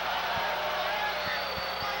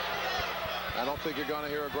 I don't think you're going to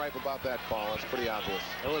hear a gripe about that call. That's pretty obvious.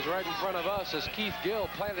 It was right in front of us as Keith Gill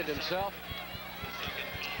planted himself.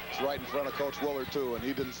 It's right in front of Coach Willard, too, and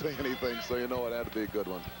he didn't say anything, so you know it had to be a good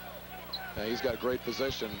one. Yeah, he's got great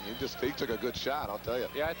position. He took a good shot, I'll tell you.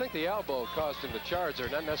 Yeah, I think the elbow caused him to charge there,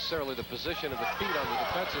 not necessarily the position of the feet on the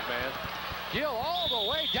defensive man. Gill all the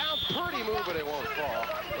way down, pretty move, but it won't fall,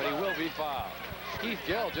 but he will be fouled. Keith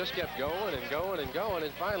Gill just kept going and going and going,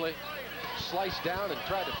 and finally sliced down and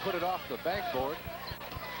tried to put it off the backboard.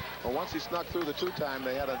 Well, once he snuck through the 2-time,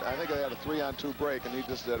 I think they had a 3-on-2 break, and he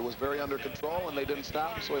just said it was very under control, and they didn't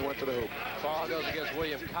stop him, so he went to the hoop. Foul goes against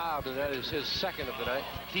William Cobb, and that is his second of the night.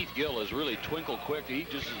 Keith Gill is really twinkle quick. He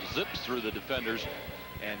just zips through the defenders,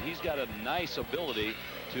 and he's got a nice ability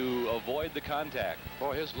to avoid the contact.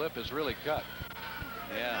 Boy, his lip is really cut.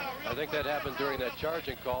 Yeah. I think that happened during that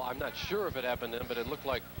charging call. I'm not sure if it happened then, but it looked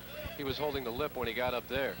like he was holding the lip when he got up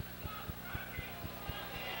there.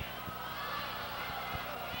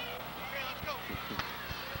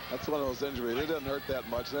 That's one of those injuries. It doesn't hurt that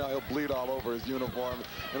much. Now he'll bleed all over his uniform,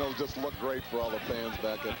 and it'll just look great for all the fans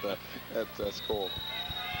back at school.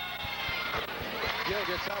 Gill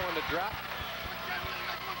gets that one to drop.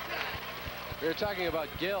 We were talking about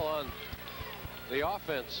Gill on the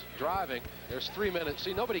offense driving. There's 3 minutes.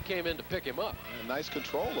 See, nobody came in to pick him up. And nice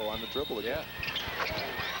control, though, on the dribble again. Yeah.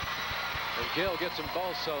 And Gill gets them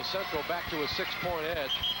both, so Central back to a 6-point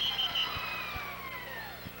edge.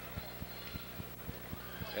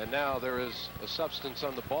 And now there is a substance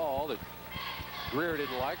on the ball that Greer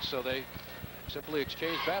didn't like, so they simply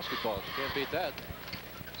exchanged basketballs. You can't beat that.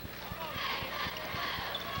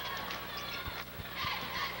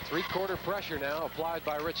 Three-quarter pressure now applied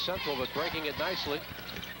by Rich Central, but breaking it nicely.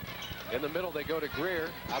 In the middle, they go to Greer,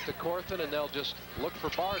 out to Corthin, and they'll just look for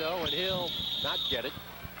Bardo, and he'll not get it.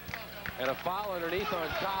 And a foul underneath on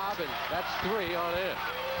Cobb, and that's 3 on in.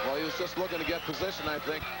 Well, he was just looking to get position, I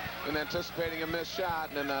think, and anticipating a missed shot,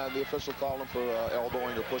 and then the official called him for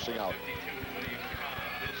elbowing or pushing out.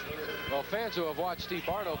 Well, fans who have watched Steve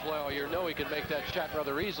Bardo play all year know he can make that shot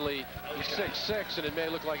rather easily. He's 6'6", and it may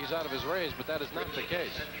look like he's out of his range, but that is not the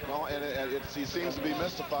case. No, and he seems to be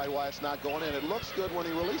mystified why it's not going in. It looks good when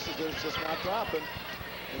he releases it. It's just not dropping.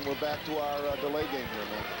 And we're back to our delay game here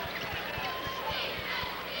now.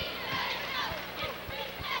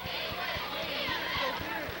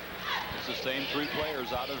 It's the same 3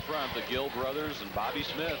 players out in front, the Gill brothers and Bobby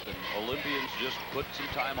Smith, and Olympians just put some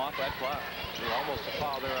time off that clock. Almost a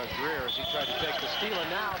foul there on Greer as he tried to take the steal, and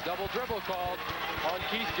now double dribble called on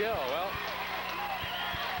Keith Gill. Well,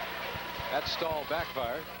 that stall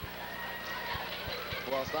backfired.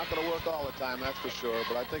 Well, it's not going to work all the time, that's for sure,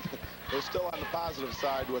 but I think they're still on the positive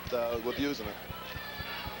side with using it.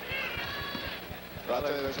 But I'll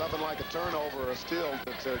tell you, there's nothing like a turnover or a steal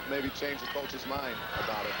to maybe change the coach's mind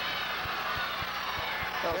about it.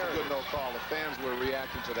 That was a good no call. The fans were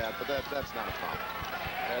reacting to that, but that's not a foul.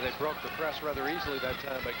 Yeah, they broke the press rather easily that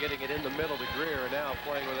time by getting it in the middle to Greer, and now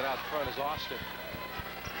playing with it out front is Austin.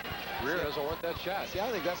 Greer doesn't want that shot. See, I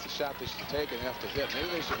think that's the shot they should take and have to hit. Maybe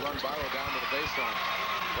they should run Bardo down to the baseline.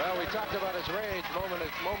 Well, we talked about his range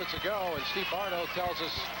moments ago, and Steve Bardo tells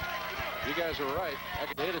us, you guys were right. I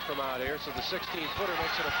can hit it from out here, so the 16-footer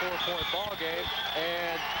makes it a 4-point ball game,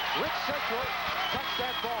 and Rich Central touched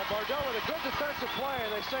that ball. Bardo with a good defensive play,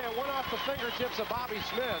 and they say it went off the fingertips of Bobby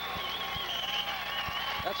Smith.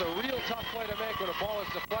 That's a real tough play to make when a ball is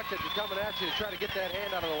deflected. You're coming at you to try to get that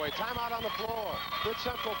hand out of the way. Timeout on the floor. Rich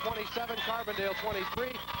Central 27, Carbondale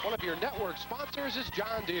 23. One of your network sponsors is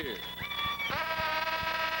John Deere.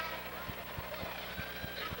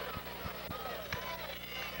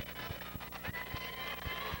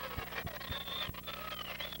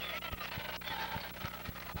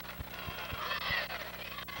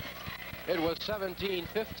 It was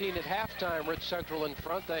 17-15 at halftime. Rich Central in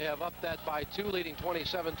front. They have upped that by 2, leading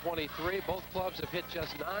 27-23. Both clubs have hit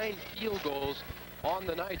just 9 field goals on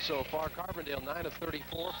the night so far. Carbondale 9 of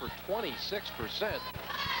 34 for 26%.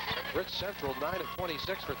 Rich Central 9 of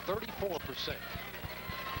 26 for 34%.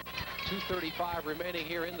 2:35 remaining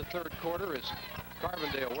here in the third quarter as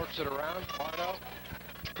Carbondale works it around. Bardo,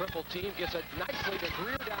 triple team, gets it nicely to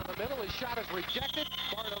Greer down the middle. His shot is rejected.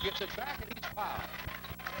 Bardo gets it back, and he's fouled.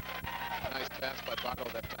 Nice pass by Bardo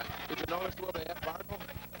that time. Did you notice where they had Bardo?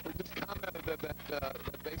 We just commented that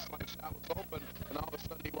baseline shot was open, and all of a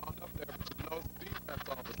sudden he wound up there, but you notice the defense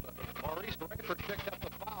all of a sudden. Maurice Rayford picked up the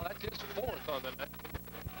foul. That's his 4th on the night.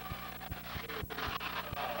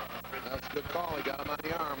 That's a good call. He got him on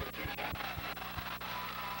the arm.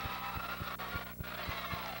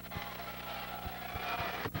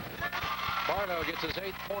 Bardo gets his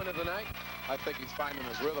 8th point of the night. I think he's finding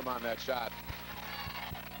his rhythm on that shot.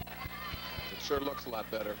 It sure looks a lot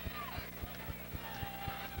better.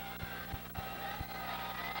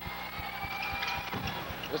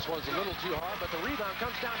 This one's a little too hard, but the rebound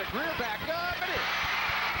comes down to Greer, back up, and in.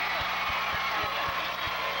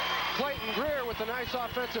 Clayton Greer with a nice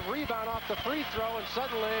offensive rebound off the free throw, and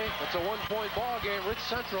suddenly it's a 1-point ball game. Rich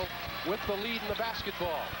Central with the lead in the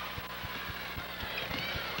basketball.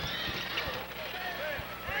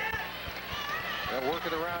 They're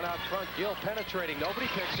working around out front. Gill penetrating. Nobody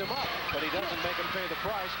picks him up, but he doesn't make him pay the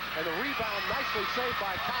price. And the rebound nicely saved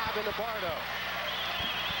by Cobb into Bardo.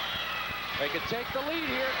 They could take the lead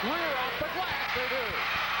here. Greer off the glass. They do.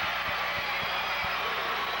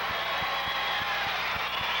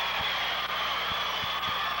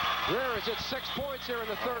 Greer is at 6 points here in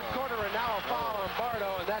the third quarter, and now a foul on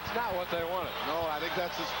Bardo, and that's not what they wanted. No, I think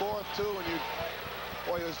that's his 4th, too, and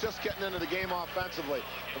boy, he was just getting into the game offensively.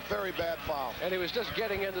 A very bad foul. And he was just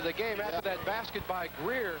getting into the game after that basket by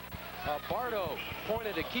Greer. Bardo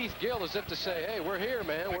pointed to Keith Gill as if to say, hey, we're here,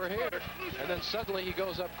 man, we're here. And then suddenly he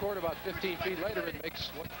goes up court about 15 feet later and makes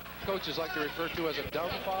what coaches like to refer to as a dumb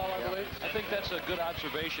foul, I believe. I think that's a good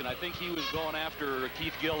observation. I think he was going after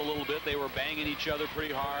Keith Gill a little bit. They were banging each other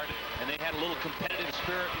pretty hard, and they had a little competitive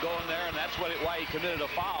spirit going there, and that's why he committed a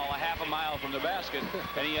foul a half a mile from the basket,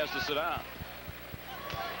 and he has to sit down.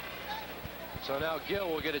 So now Gill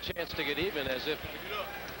will get a chance to get even, as if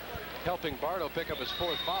helping Bardo pick up his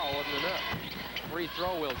 4th foul wasn't enough. Free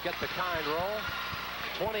throw will get the kind roll.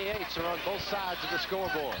 28s are on both sides of the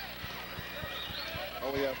scoreboard.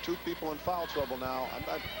 Well, we have 2 people in foul trouble now.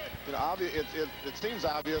 It seems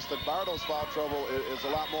obvious that Bardo's foul trouble is a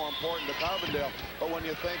lot more important to Carbondale. But when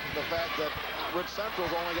you think the fact that Rich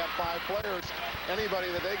Central's only got 5 players,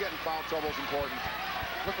 anybody that they get in foul trouble is important.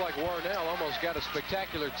 Looked like Warnell almost got a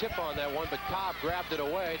spectacular tip on that one, but Cobb grabbed it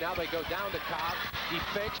away. Now they go down to Cobb. He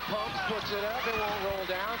fakes, pumps, puts it up. It won't roll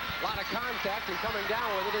down. A lot of contact, and coming down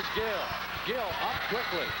with it is Gill. Gill up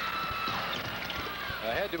quickly.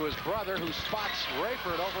 Ahead to his brother, who spots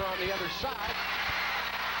Rayford over on the other side.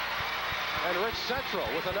 And Rich Central,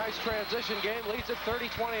 with a nice transition game, leads at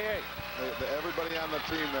 30-28. Everybody on the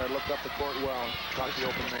team there looked up the court well and caught the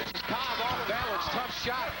open man. Cobb off balance, tough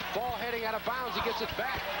shot. Ball heading out of bounds. He gets it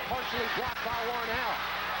back, partially blocked by Warnell.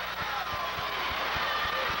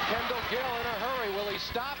 Kendall Gill in a hurry. Will he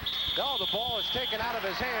stop? No, the ball is taken out of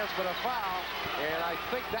his hands, but a foul. And I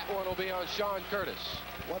think that one will be on Sean Curtis.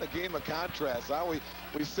 What a game of contrast.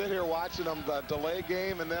 We sit here watching them the delay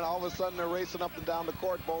game, and then all of a sudden they're racing up and down the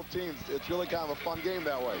court, both teams. It's really kind of a fun game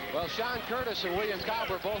that way. Well, Sean Curtis and William Cobb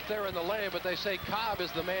were both there in the lane, but they say Cobb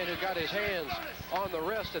is the man who got his hands on the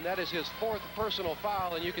wrist, and that is his 4th personal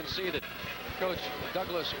foul. And you can see that Coach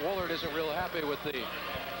Douglas Woolard isn't real happy with the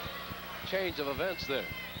change of events there.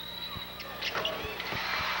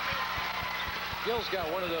 Gill's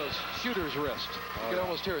got one of those shooter's wrists. You can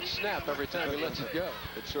almost hear it snap every time he lets it go.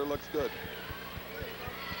 It sure looks good.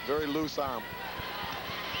 Very loose arm.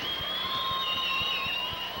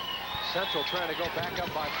 Central trying to go back up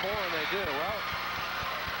by 4, and they do. Well,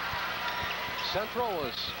 Central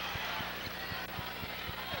was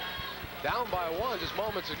down by 1 just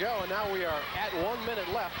moments ago, and now we are at 1 minute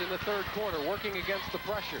left in the 3rd quarter, working against the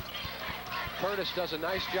pressure. Curtis does a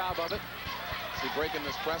nice job of it. See, breaking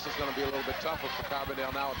this press is going to be a little bit tougher for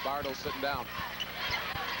Carbondale now with Bardo sitting down.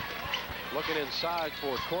 Looking inside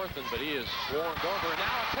for Corthan, but he is swarmed over. And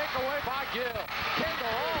now a takeaway by Gill.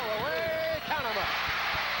 Kendall all the way. Count him up.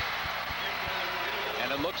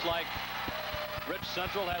 And it looks like Rich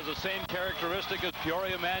Central has the same characteristic as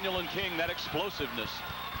Peoria, Manual, and King, that explosiveness.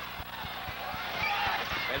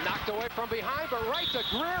 And knocked away from behind, but right to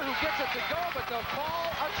Greer, who gets it to go, but they'll call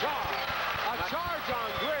a charge. A charge on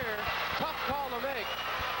Greer. Tough call to make.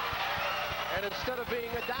 And instead of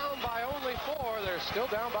being down by only 4, they're still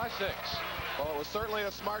down by 6. Well, it was certainly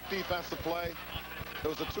a smart defensive play. There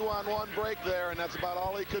was a 2-on-1 break there, and that's about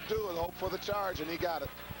all he could do is hope for the charge, and he got it.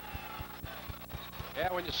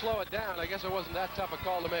 Yeah, when you slow it down, I guess it wasn't that tough a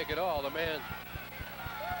call to make at all. The man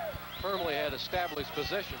firmly had established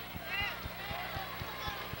position.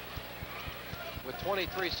 With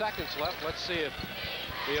 23 seconds left, let's see if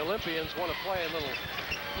the Olympians want to play a little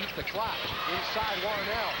eat the clock. Inside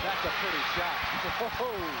Warnell. That's a pretty shot.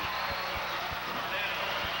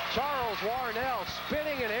 Charles Warnell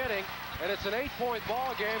spinning and hitting, and it's an 8-point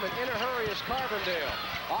ball game, and in a hurry is Carbondale.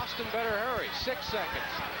 Austin better hurry. 6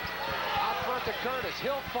 seconds. Out front to Curtis.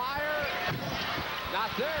 He'll fire. Not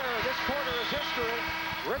there. This quarter is history.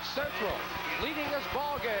 Rich Central leading this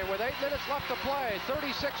ball game with 8 minutes left to play,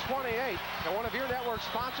 36-28. And one of your network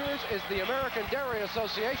sponsors is the American Dairy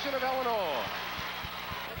Association of Illinois.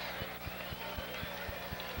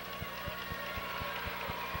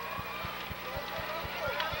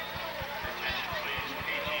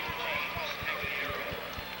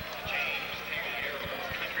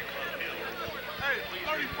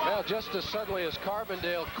 Well, just as suddenly as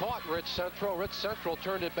Carbondale caught Rich Central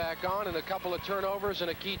turned it back on, and a couple of turnovers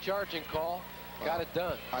and a key charging call got it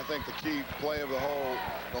done. I think the key play of the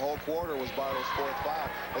whole quarter was Bardo's 4th foul.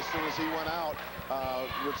 As soon as he went out,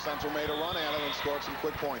 Rich Central made a run at him and scored some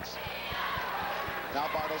quick points. Now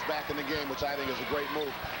Bardo's back in the game, which I think is a great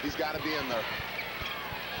move. He's got to be in there.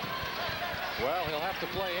 Well, he'll have to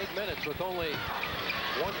play 8 minutes with only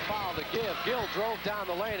 1 foul to give. Gill drove down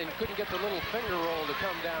the lane and couldn't get the little finger roll to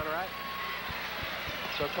come down right.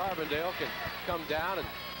 So Carbondale can come down and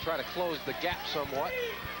try to close the gap somewhat.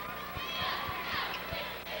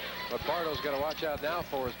 But Bardo's got to watch out now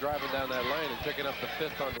for is driving down that lane and picking up the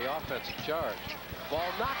 5th on the offensive charge. Ball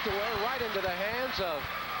knocked away right into the hands of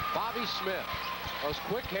Bobby Smith. Those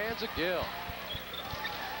quick hands of Gill.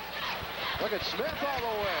 Look at Smith all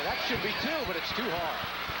the way. That should be 2, but it's too hard.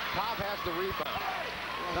 Cobb has the rebound.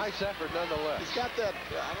 Nice effort nonetheless. He's got that,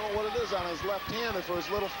 I don't know what it is on his left hand or for his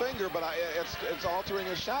little finger, but it's altering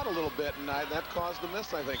his shot a little bit, and that caused the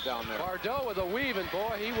miss, I think, down there. Bardo with a weave, and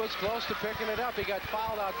boy, he was close to picking it up. He got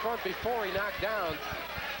fouled out front before he knocked down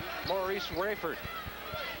Maurice Rayford.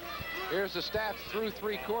 Here's the stats through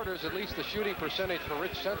 3 quarters. At least the shooting percentage for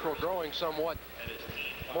Rich Central growing somewhat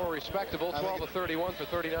more respectable, 12 of 31 for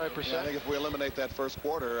 39%. Yeah, I think if we eliminate that first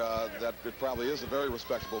quarter, that it probably is a very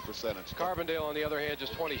respectable percentage. Carbondale, on the other hand,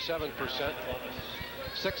 just 27%.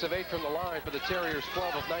 6 of 8 from the line for the Terriers,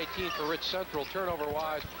 12 of 19 for Rich Central.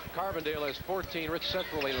 Turnover-wise, Carbondale has 14, Rich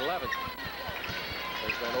Central 11.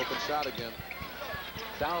 There's that open shot again.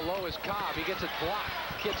 Down low is Cobb. He gets it blocked,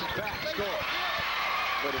 gets it back, scores.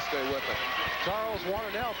 way to stay with it. Charles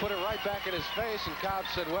Warnell put it right back in his face, and Cobb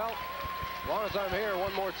said, well, as long as I'm here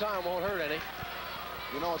one more time, won't hurt any.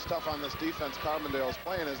 You know what's tough on this defense Carbondale is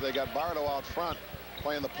playing is they got Bardo out front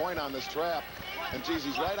playing the point on this trap. And, geez,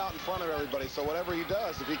 he's right out in front of everybody. So whatever he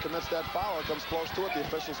does, if he commits that foul or comes close to it, the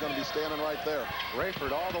official's going to be standing right there.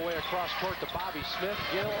 Rayford all the way across court to Bobby Smith.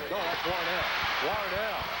 Gill. No, that's Warnell.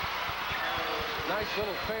 Warnell. Nice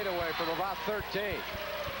little fadeaway from about 13.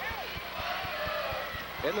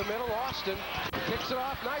 In the middle, Austin kicks it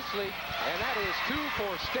off nicely. And that is 2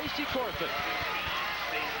 for Stacy Corfin.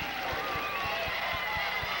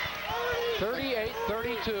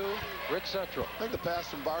 38-32, Rich Central. I think the pass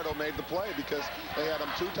from Bardo made the play because they had him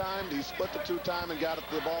two-timed. He split the two-time and got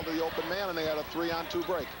the ball to the open man, and they had a 3-on-2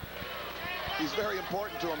 break. He's very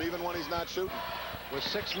important to him, even when he's not shooting. With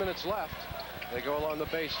 6 minutes left, they go along the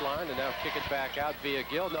baseline and now kick it back out via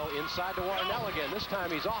Gill. No, inside to Warnell again. This time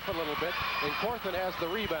he's off a little bit, and Corfin has the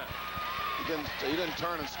rebound. He didn't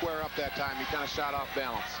turn and square up that time. He kind of shot off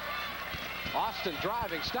balance. Austin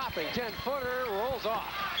driving, stopping, 10-footer, rolls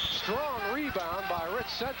off. Strong rebound by Rich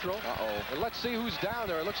Central. Uh-oh. And let's see who's down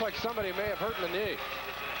there. It looks like somebody may have hurt the knee.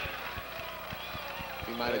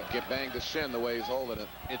 He might have banged his shin the way he's holding it.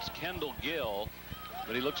 It's Kendall Gill,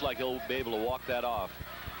 but he looks like he'll be able to walk that off.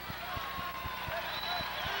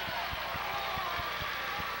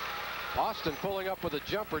 Austin pulling up with a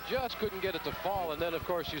jumper, just couldn't get it to fall, and then of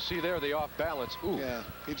course you see there the off balance. Ooh. Yeah,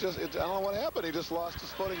 I don't know what happened. He just lost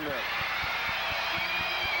his footing there.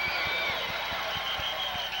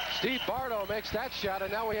 Steve Bardo makes that shot,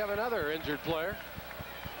 and now we have another injured player.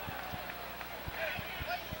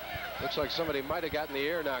 Looks like somebody might have gotten the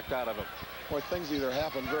air knocked out of him. Boy, things either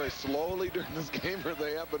happen very slowly during this game or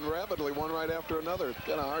they happen rapidly, one right after another. It's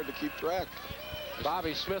kind of hard to keep track.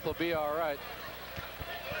 Bobby Smith will be all right.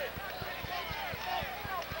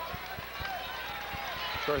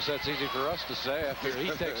 Of course, that's easy for us to say after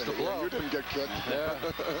he takes the blow. Yeah, you didn't get kicked. Yeah.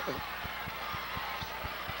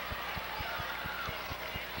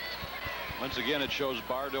 Once again, it shows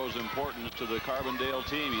Bardo's importance to the Carbondale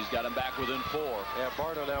team. He's got him back within 4. Yeah,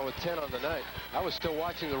 Bardo now with 10 on the night. I was still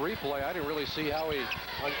watching the replay. I didn't really see how he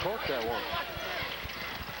uncorked that one.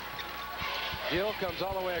 Gill comes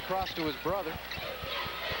all the way across to his brother.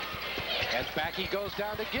 And back he goes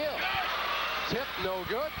down to Gill. Tip, no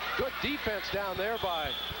good. Good defense down there by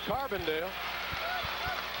Carbondale.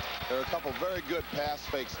 There were a couple very good pass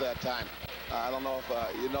fakes that time. I don't know if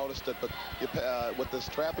you noticed it, but with this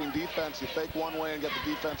trapping defense, you fake one way and get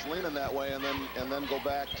the defense leaning that way, and then go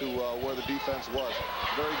back to where the defense was.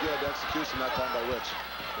 Very good execution that time by Rich.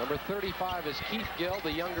 Number 35 is Keith Gill,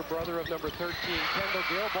 the younger brother of number 13, Kendall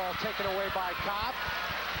Gill. Ball taken away by Cobb.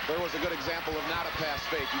 There was a good example of not a pass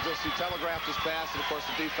fake. He telegraphed his pass, and of course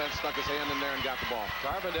the defense stuck his hand in there and got the ball.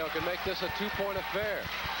 Carbondale can make this a 2-point affair.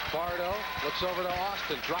 Bardo looks over to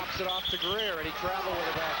Austin, drops it off to Greer, and he traveled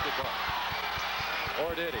with a basketball.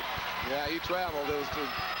 Or did he? Yeah, he traveled. It was too.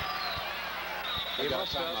 He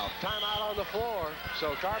must have timeout on the floor.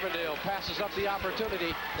 So Carbondale passes up the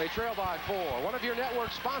opportunity. They trail by 4. One of your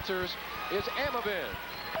network sponsors is Amabin.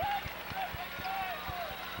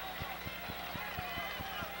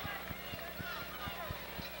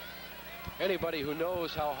 Anybody who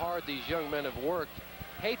knows how hard these young men have worked,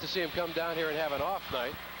 hate to see them come down here and have an off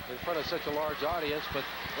night in front of such a large audience, but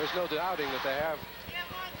there's no doubting that they have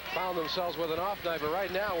found themselves with an off night. But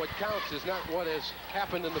right now what counts is not what has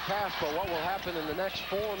happened in the past, but what will happen in the next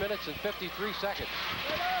 4 minutes and 53 seconds.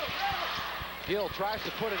 Gill tries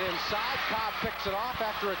to put it inside. Cobb picks it off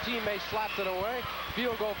after a teammate slapped it away.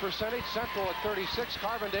 Field goal percentage, Central at 36,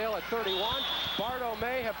 Carbondale at 31. Bardo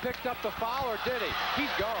may have picked up the foul, or did he?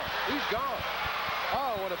 He's gone. He's gone.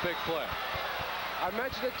 Oh, what a big play. I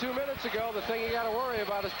mentioned it 2 minutes ago. The thing you got to worry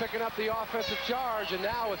about is picking up the offensive charge, and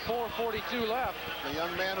now with 4:42 left. The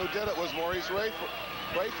young man who did it was Maurice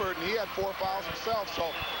Rayford, and he had 4 fouls himself, so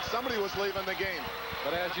somebody was leaving the game.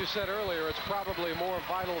 But as you said earlier, it's probably more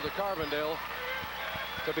vital to Carbondale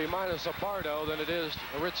to be minus a Bardo than it is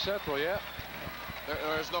a Rich Central, yeah?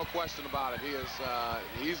 There's no question about it.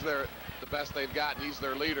 He's the best they've got, and he's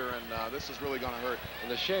their leader, and this is really going to hurt.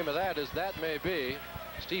 And the shame of that is that may be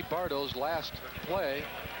Steve Bardo's last play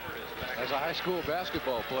as a high school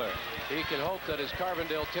basketball player. He can hope that his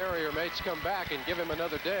Carbondale Terrier mates come back and give him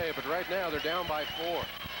another day, but right now they're down by 4.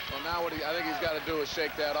 Well, now what I think he's got to do is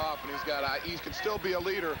shake that off, and he can still be a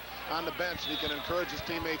leader on the bench, and he can encourage his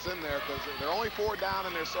teammates in there because they're only 4 down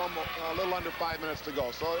and there's a little under 5 minutes to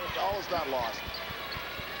go, so all is not lost.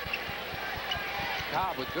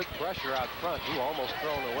 Cobb with good pressure out front. He almost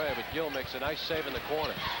thrown away, but Gill makes a nice save in the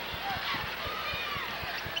corner.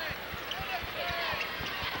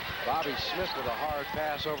 Bobby Smith with a hard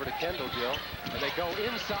pass over to Kendall Gill. And they go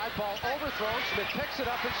inside, ball overthrown. Smith picks it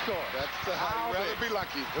up and scores. That's I'd rather be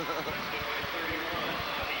lucky.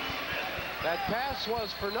 That pass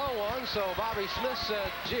was for no one, so Bobby Smith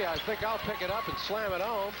said, gee, I think I'll pick it up and slam it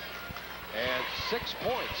home. And 6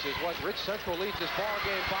 points is what Rich Central leads this ball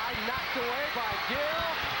game by. Knocked away by Gill.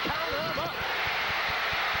 Count 'em up.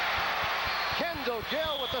 Kendall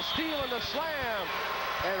Gill with the steal and the slam.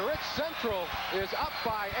 And Rich Central is up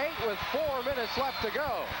by 8 with 4 minutes left to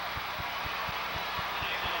go.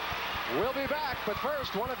 We'll be back, but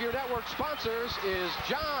first, one of your network sponsors is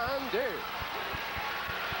John Deere.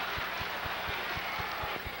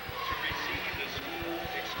 To receive the school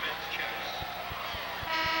expense checks.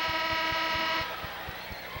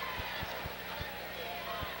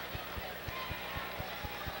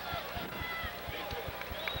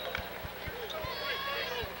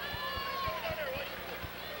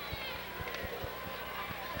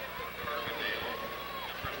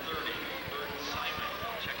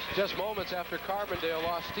 Just moments after Carbondale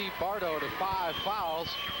lost Steve Bardo to 5 fouls,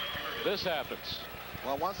 this happens.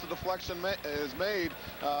 Well, once the deflection is made,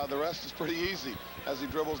 the rest is pretty easy. As he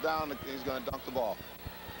dribbles down, he's going to dunk the ball.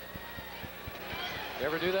 You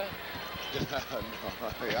ever do that? No,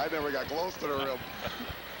 I never got close to the rim.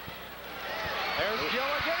 There's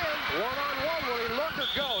Gill again. One-on-one. Will he look or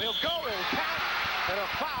go? He'll go and count. And a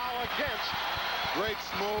foul against. Great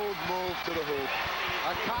smooth move to the hoop.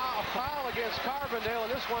 A foul against Carbondale,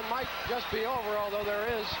 and this one might just be over, although there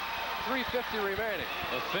is 3:50 remaining.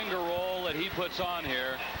 The finger roll that he puts on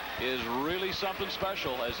here is really something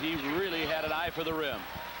special, as he really had an eye for the rim.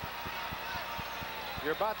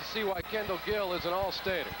 You're about to see why Kendall Gill is an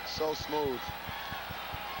all-stater. So smooth.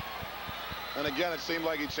 And again, it seemed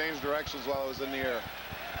like he changed directions while it was in the air.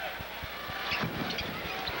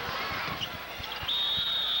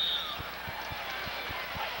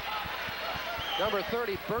 Number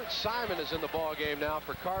 30, Bert Simon, is in the ball game now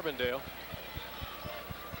for Carbondale,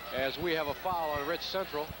 as we have a foul on Rich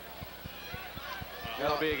Central.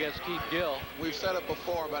 That'll be against Keith Gill. We've said it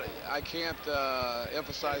before, but I can't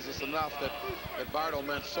emphasize this enough that Bardo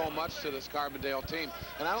meant so much to this Carbondale team.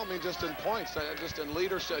 And I don't mean just in points, just in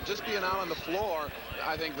leadership. Just being out on the floor,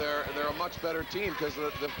 I think they're a much better team, because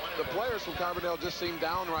the players from Carbondale just seem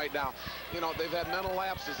down right now. You know, they've had mental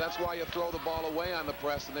lapses. That's why you throw the ball away on the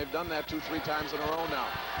press, and they've done that 2-3 times in a row now.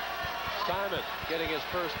 Simon getting his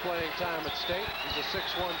first playing time at State. He's a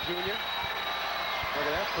 6'1 junior. Look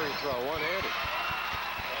at that free throw, one-handed.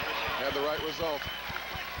 Had the right result.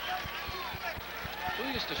 Who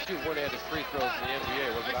used to shoot one-handed free throws in the NBA?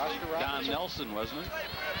 Was it Oscar Robertson? Don Nelson, wasn't it?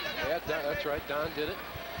 Yeah, that's right. Don did it.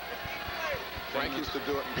 Frank used to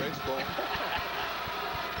do it in grade school.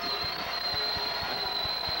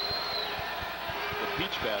 The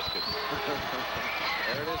peach basket.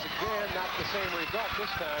 There it is again. Not the same result this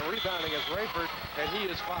time. Rebounding is Rayford, and he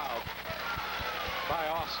is fouled by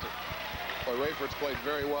Austin. Boy, Rayford's played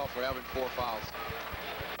very well for having 4 fouls.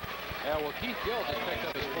 Yeah, well, Keith Gill just picked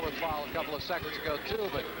up his 4th foul a couple of seconds ago, too,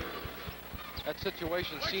 but that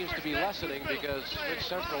situation seems to be lessening because Rich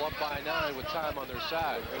Central up by 9 with time on their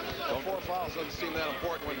side. 4 fouls doesn't seem that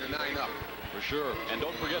important when you're 9 up. For sure. And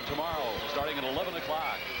don't forget, tomorrow, starting at 11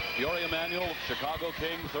 o'clock, Peoria Manual, Chicago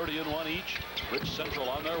King, 30-1 each. Rich Central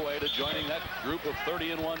on their way to joining that group of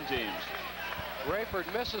 30-1 teams.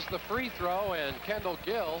 Rayford misses the free throw, and Kendall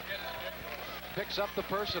Gill picks up the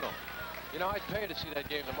personal. You know, I'd pay to see that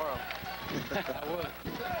game tomorrow. I would.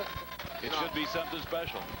 It should be something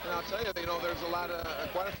special. And I'll tell you, there's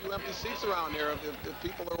quite a few empty seats around here. If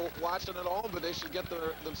people are watching at home, but they should get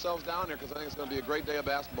themselves down there, because I think it's going to be a great day of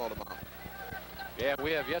basketball tomorrow. Yeah,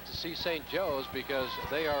 we have yet to see St. Joe's, because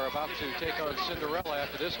they are about to take on Cinderella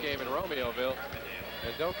after this game in Romeoville.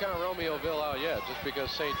 And don't count Romeoville out yet, just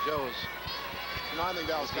because St. Joe's. You know, I think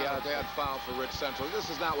that was kind of a bad foul for Rich Central. This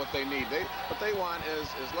is not what they need. What they want is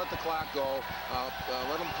let the clock go,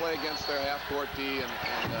 let them play against their half-court D,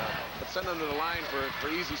 but send them to the line for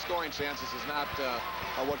easy scoring chances is not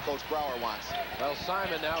what Coach Brower wants. Well,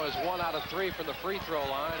 Simon now is 1 out of 3 from the free throw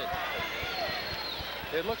line.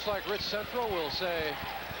 And it looks like Rich Central will say,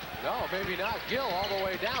 no, maybe not. Gill all the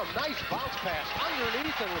way down. Nice bounce pass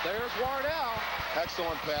underneath, and there's Wardell.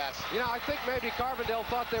 Excellent pass. You know, I think maybe Carbondale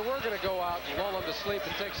thought they were going to go out and lull him to sleep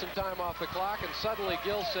and take some time off the clock, and suddenly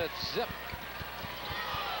Gill said, zip.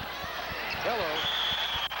 Hello.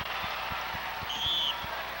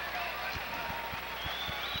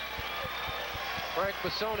 Frank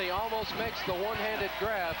Bassoni almost makes the one-handed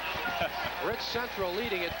grab. Rich Central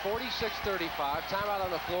leading at 46-35. Timeout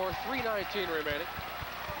on the floor, 3:19 remaining.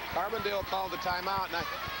 Carbondale called the timeout, and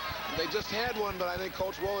they just had one, but I think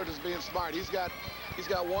Coach Woolard is being smart. He's got he's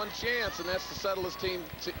got one chance, and that's to settle his team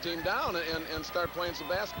down and start playing some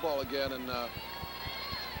basketball again. And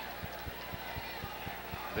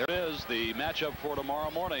there is the matchup for tomorrow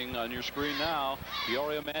morning on your screen now.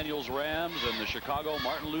 Peoria Manuals Rams and the Chicago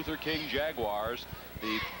Martin Luther King Jaguars.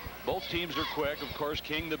 Both teams are quick. Of course,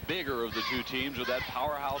 King the bigger of the two teams with that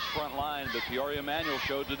powerhouse front line. But Peoria Manual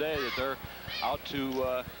showed today that they're out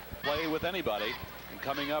to play with anybody. And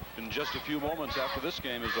coming up in just a few moments after this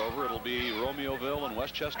game is over, it'll be Romeoville and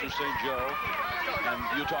Westchester St. Joe.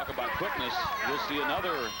 And you talk about quickness, you'll see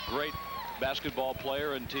another great basketball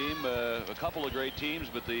player and team, a couple of great teams,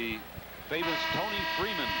 but the famous Tony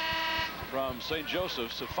Freeman from St.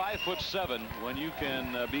 Joseph's, a 5'7". When you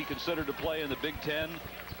can be considered to play in the Big Ten,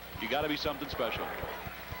 you got to be something special.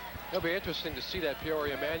 It'll be interesting to see that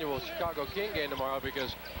Peoria Manual Chicago King game tomorrow,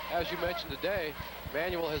 because as you mentioned today,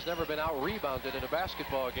 Manual has never been out-rebounded in a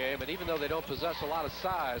basketball game, and even though they don't possess a lot of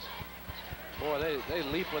size, boy, they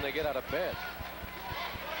leap when they get out of bed.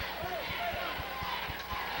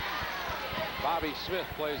 Bobby Smith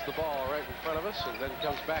plays the ball right in front of us and then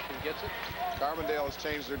comes back and gets it. Carbondale has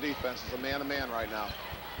changed their defense. It's a man-to-man right now.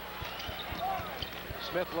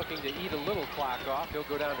 Smith looking to eat a little clock off. He'll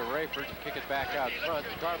go down to Rayford to kick it back out front.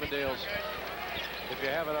 Carbondale's, if you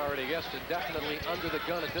haven't already guessed it, definitely under the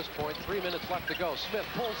gun at this point. 3 minutes left to go. Smith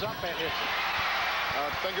pulls up and hits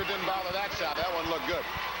it. Finger didn't bother that shot. That one looked good.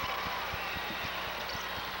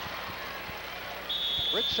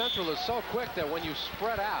 Rich Central is so quick that when you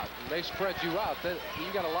spread out and they spread you out, then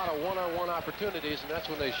you got a lot of one-on-one opportunities, and that's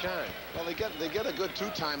when they shine. Well, they get a good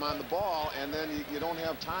two-time on the ball, and then you don't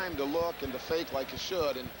have time to look and to fake like you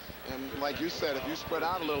should. And like you said, if you spread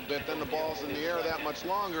out a little bit, then the ball's in the air that much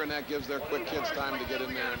longer, and that gives their quick kids time to get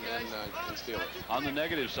in there and steal it. On the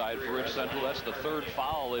negative side for Rich Central, that's the third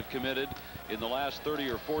foul they've committed in the last 30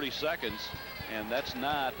 or 40 seconds. And that's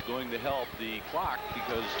not going to help the clock,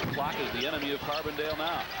 because the clock is the enemy of Carbondale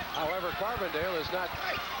now. However, Carbondale is not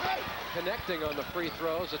connecting on the free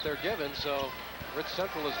throws that they're given, so Rich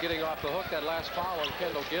Central is getting off the hook. That last foul on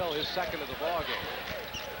Kendall Gill, his second of the ball game.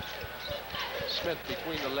 Smith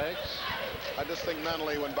between the legs. I just think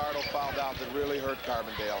mentally when Bartle fouled out, that really hurt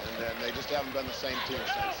Carbondale, and they just haven't been the same team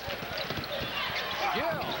since. Gill,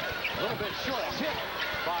 a little bit short, tip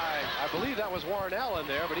by, I believe that was Warnell in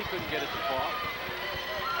there, but he couldn't get it to fall.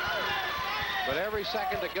 But every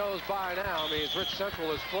second that goes by now means Rich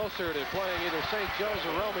Central is closer to playing either St. Joe's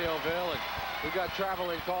or Romeoville, and we've got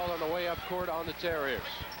traveling called on the way up court on the Terriers.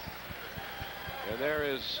 And there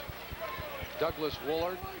is Douglas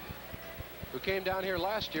Woolard, who came down here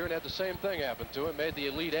last year and had the same thing happen to him, made the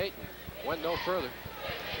Elite Eight and went no further.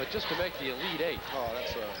 But just to make the Elite Eight. Oh,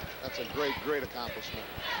 that's a great accomplishment.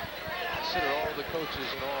 Consider all the coaches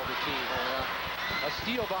and all the teams. A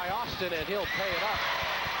steal by Austin, and he'll pay it up.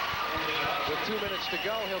 With 2 minutes to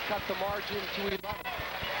go, he'll cut the margin to 11.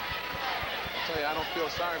 I'll tell you, I don't feel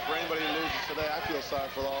sorry for anybody who loses today. I feel sorry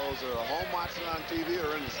for all those that are home watching on TV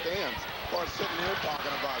or in the stands, or sitting here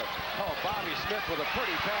talking about it. Oh, Bobby Smith with a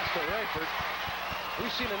pretty pass to Rayford.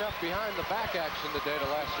 We've seen enough behind the back action today to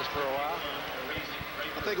last us for a while.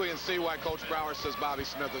 I think we can see why Coach Brower says Bobby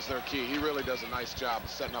Smith is their key. He really does a nice job of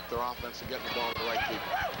setting up their offense and getting the ball to the right people.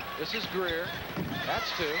 This is Greer. That's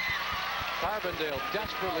two. Carbondale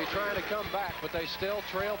desperately trying to come back, but they still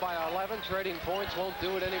trail by 11. Trading points won't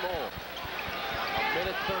do it anymore. A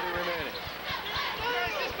minute 30 remaining.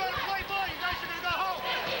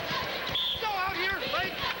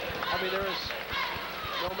 I mean, there is,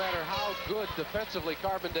 no matter how good defensively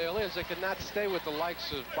Carbondale is, they cannot stay with the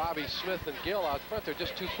likes of Bobby Smith and Gill out front. They're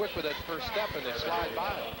just too quick with that first step, and they slide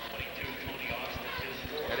by.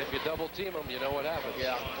 And if you double team them, you know what happens.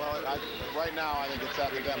 Yeah, well, right now I think it's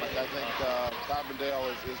academic. I think Carbondale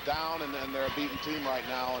is down, and they're a beaten team right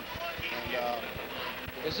now.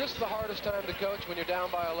 Is this the hardest time to coach, when you're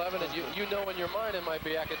down by 11, and you know in your mind it might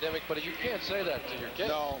be academic, but you can't say that to your kids?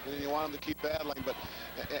 No, you want them to keep battling,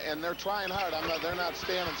 and they're trying hard. They're not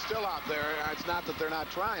standing still out there. It's not that they're not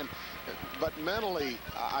trying, but mentally,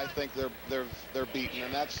 I think they're beaten,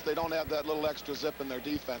 and they don't have that little extra zip in their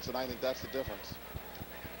defense, and I think that's the difference.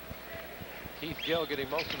 Keith Gill getting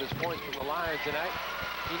most of his points from the line tonight.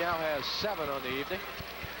 He now has 7 on the evening.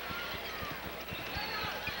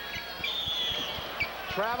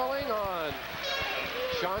 Traveling on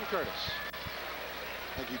Sean Curtis.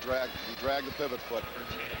 I think he dragged the pivot foot.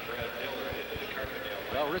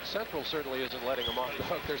 Well, Rich Central certainly isn't letting him off the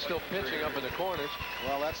hook. They're still pitching up in the corners.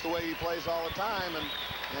 Well, that's the way he plays all the time,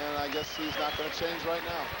 and I guess he's not going to change right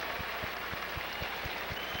now.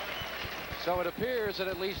 So it appears that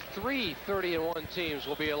at least 3 30-1 teams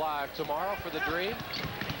will be alive tomorrow for the Dream.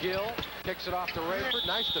 Gill kicks it off to Rayford.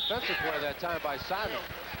 Nice defensive play that time by Simon.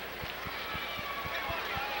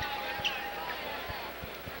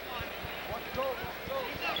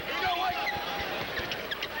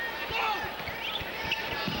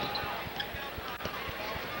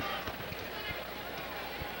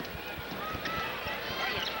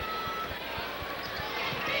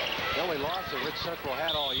 The only loss that Rich Central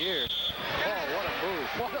had all year. Oh, what a move.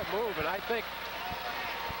 What a move. And I think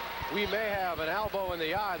we may have an elbow in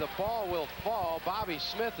the eye. The ball will fall. Bobby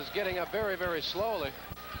Smith is getting up very, very slowly.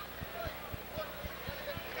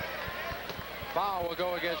 Foul will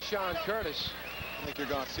go against Sean Curtis. I think you're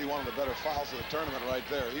going to see one of the better fouls of the tournament right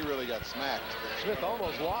there. He really got smacked. Smith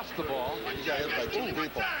almost lost the ball. He got hit by two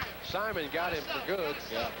people. Simon got him for good.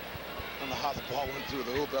 Yeah. I don't know how the ball went through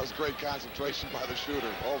the hoop. That was great concentration by the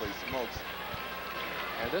shooter. Holy smokes.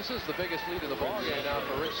 And this is the biggest lead of the ball game now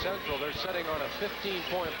for Rich Central. They're sitting on a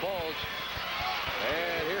 15-point bulge.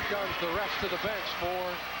 And here comes the rest of the bench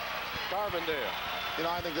for Carbondale. You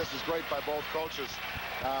know, I think this is great by both coaches.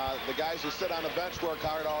 The guys who sit on the bench work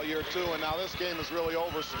hard all year, too. And now this game is really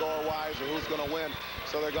over score-wise or who's going to win.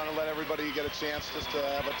 So they're going to let everybody get a chance just to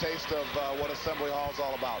have a taste of what Assembly Hall is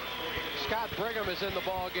all about. Scott Brigham is in the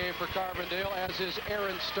ball game for Carbondale, as is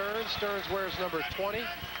Aaron Stearns. Stearns wears number 20.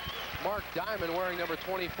 Mark Diamond wearing number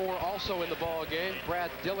 24 also in the ball game. Brad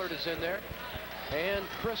Dillard is in there. And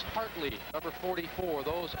Chris Hartley, number 44.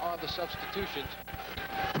 Those are the substitutions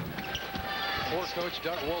for Coach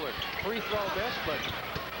Doug Woolard. Free throw miss, but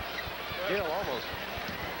Gill almost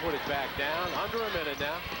put it back down. Under a minute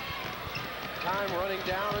now. Time running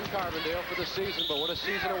down in Carbondale for the season, but what a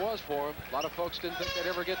season it was for him. A lot of folks didn't think they'd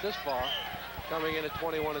ever get this far. Coming in at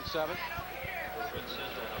 21-7.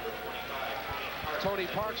 Tony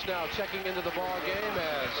Parks now checking into the ball game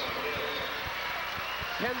as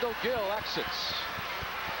Kendall Gill exits.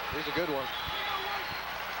 Here's a good one.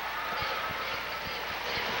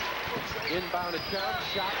 Inbound it comes.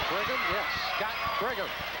 Shot Brigham. Yes, Scott Brigham.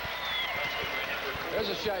 There's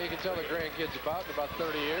a shot you can tell the grandkids about in about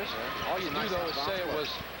 30 years. All you do, though, is say it was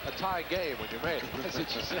a tie game when you made it. That's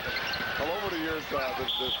what you say. Well, over the years,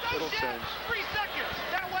 it'll change. 3 seconds,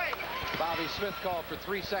 that way. Bobby Smith called for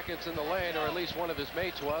 3 seconds in the lane, or at least one of his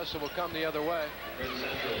mates was, so we'll come the other way.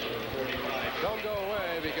 Don't go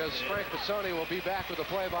away, because Frank Pisoni will be back with a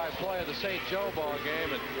play-by-play of the St. Joe ball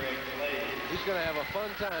game, and he's going to have a fun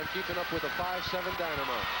time keeping up with the 5-7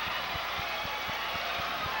 Dynamo.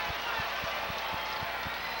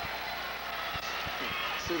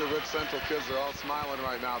 See the Rich Central kids are all smiling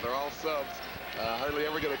right now. They're all subs. Hardly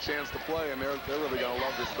ever get a chance to play, and they're really going to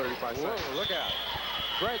love this 35 seconds. Whoa, look out.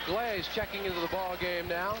 Greg Glaze checking into the ball game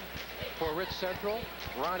now for Rich Central.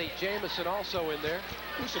 Ronnie Jameson also in there.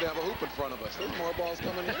 We should have a hoop in front of us. There's more balls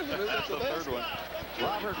coming in. That's the third one.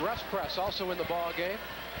 Robert Ruspress also in the ball game.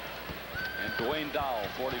 And Dwayne Dowell,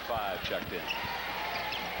 45, checked in.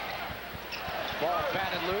 Ball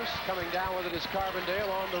batted loose. Coming down with it is Carbondale.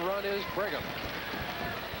 On the run is Brigham.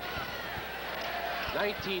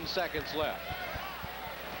 19 seconds left.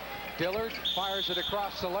 Dillard fires it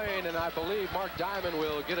across the lane, and I believe Mark Diamond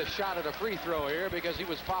will get a shot at a free throw here because he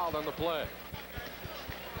was fouled on the play.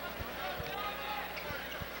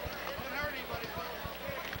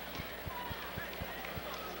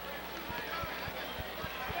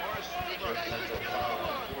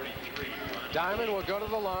 Diamond will go to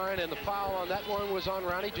the line, and the foul on that one was on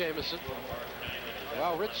Ronnie Jameson.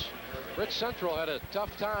 Well, Rich Central had a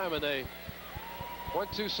tough time, and they went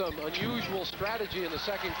to some unusual strategy in the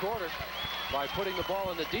second quarter by putting the ball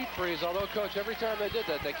in the deep freeze. Although, Coach, every time they did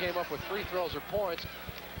that, they came up with free throws or points.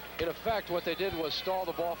 In effect, what they did was stall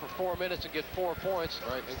the ball for 4 minutes and get 4 points,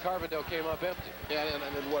 right, and Carbondale came up empty. Yeah,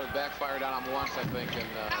 and what it backfired on them once, I think, in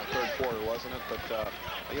the third quarter, wasn't it? But,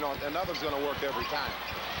 you know, another's going to work every time.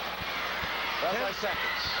 10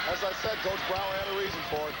 seconds. As I said, Coach Brower had a reason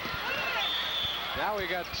for it. Now we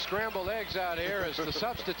got scrambled eggs out here as the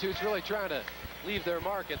substitutes really trying to leave their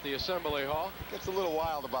mark at the Assembly Hall. Gets a little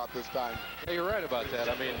wild about this time. Yeah, you're right about that.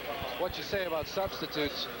 I mean, what you say about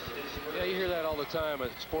substitutes, yeah, you hear that all the time.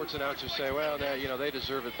 Sports announcers say, well, you know, they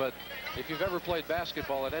deserve it. But if you've ever played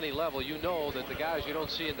basketball at any level, you know that the guys you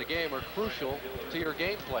don't see in the game are crucial to your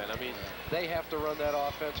game plan. I mean, they have to run that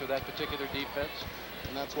offense or that particular defense.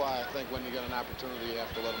 And that's why I think when you get an opportunity, you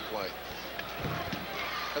have to let them play.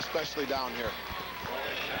 Especially down here.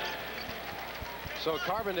 So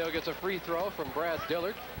Carbondale gets a free throw from Brad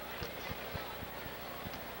Dillard.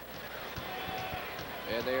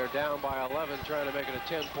 And they are down by 11, trying to make it a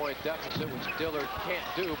 10-point deficit, which Dillard can't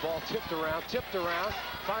do. Ball tipped around,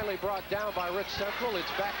 finally brought down by Rich Central.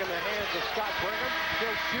 It's back in the hands of Scott Brigham.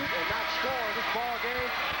 He'll shoot and not score. This ball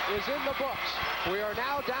game is in the books. We are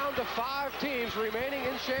now down to 5 teams remaining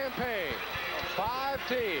in Champaign. 5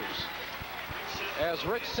 teams, as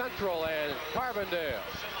Rich Central and Carbondale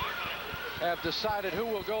have decided who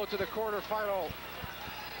will go to the quarterfinal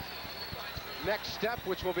next step,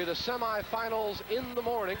 which will be the semifinals in the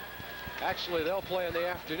morning. Actually, they'll play in the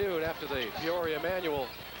afternoon after the Peoria Manual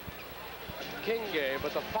King game.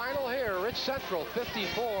 But the final here, Rich Central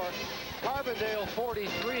 54, Carbondale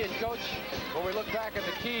 43. And Coach, when we look back at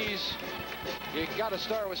the keys, you got to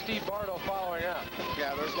start with Steve Bardo following up.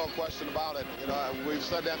 Yeah, there's no question about it. You know, we've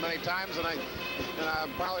said that many times,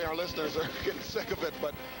 and probably our listeners are getting sick of it,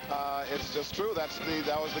 but it's just true. That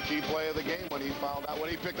was the key play of the game when he fouled out, when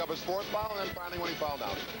he picked up his 4th foul, and then finally when he fouled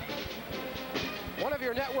out. One of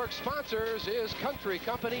your network sponsors is Country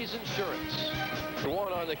Companies Insurance. For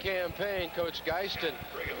one on the campaign, Coach Geist, and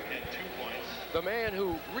the man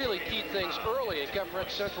who really keyed things early and kept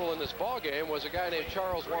Rich Central in this ball game was a guy named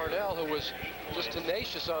Charles Warnell, who was just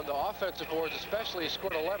tenacious on the offensive boards, especially. He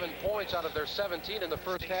scored 11 points out of their 17 in the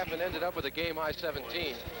first half and ended up with a game-high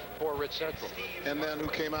 17 for Rich Central. And then who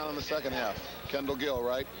came out in the second half? Kendall Gill,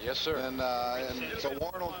 right? Yes, sir. And so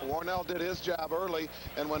Warnell did his job early,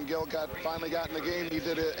 and when Gill finally got in the game, he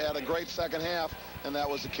did it at a great second half, and that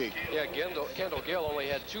was the key. Yeah, Kendall Gill only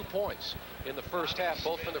had 2 points in the first half,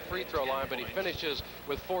 both from the free throw line, but he finishes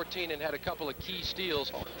with 14 and had a couple of key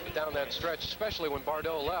steals down that stretch, especially when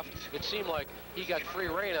Bardo left. It seemed like he got free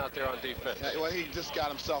reign out there on defense. Yeah, well, he just got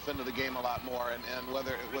himself into the game a lot more, and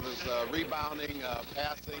whether it was rebounding,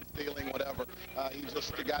 passing, stealing, whatever, he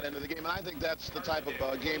just got into the game. And I think that's the type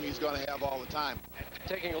of game he's going to have all the time.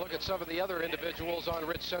 Taking a look at some of the other individuals on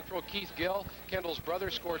Rich Central, Keith Gill, Kendall's brother,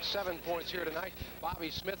 scored 7 points here tonight. Bobby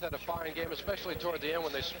Smith had a fine game, especially toward the end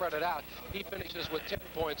when they spread it out. He finishes with 10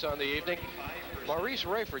 points on the evening. Maurice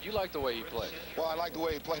Rayford, you like the way he played? Well, I like the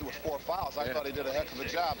way he played with 4 fouls. I thought he did a heck of a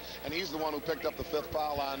job, and he's the one who picked up the 5th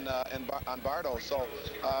foul on Bardo. So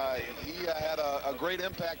he had a great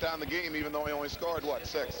impact on the game, even though he only scored, what,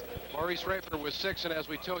 6? Maurice Rayford was 6, and as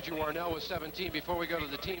we told you, Warnell was 17. Before we go to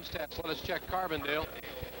the team stats, let us check Carbondale.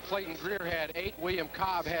 Clayton Greer had 8. William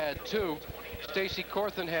Cobb had 2. Stacy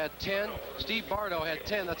Corthan had 10. Steve Bardo had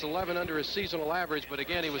 10. That's 11 under his seasonal average, but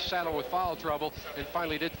again, he was saddled with foul trouble and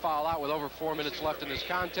finally did foul out with over 4 minutes left in this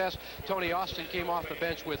contest. Tony Austin came off the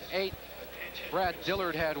bench with 8. Brad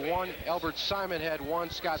Dillard had 1. Albert Simon had 1.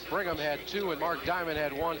 Scott Brigham had 2, and Mark Diamond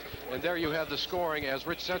had 1. And there you have the scoring as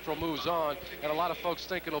Rich Central moves on. And a lot of folks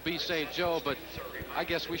think it'll be St. Joe, but I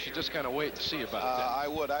guess we should just kind of wait to see about that. I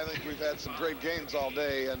would. I think we've had some great games all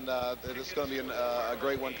day, and it's going to be a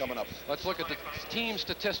great one coming up. Let's look at the team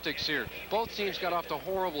statistics here. Both teams got off to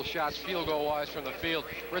horrible shots, field goal-wise, from the field.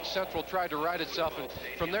 Rich Central tried to right itself, and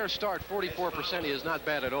from their start, 44% is not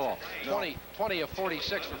bad at all. No. 20 of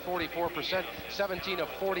 46 for 44%, 17 of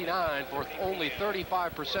 49 for only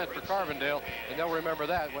 35% for Carbondale, and they'll remember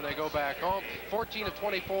that when they go back home. 14 of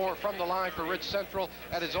 24 from the line for Rich Central.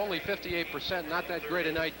 That is only 58%, not that great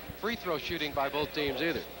a night. Free throw shooting by both teams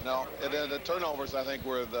either. No, and the turnovers, I think,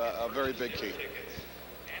 were a very big key.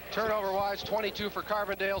 Turnover-wise, 22 for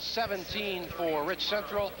Carbondale, 17 for Rich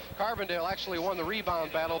Central. Carbondale actually won the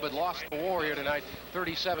rebound battle, but lost the war here tonight,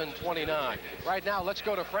 37-29. Right now, let's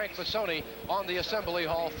go to Frank Fasoni on the Assembly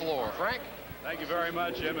Hall floor. Frank? Thank you very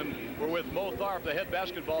much, Jim. And we're with Mo Tharp, the head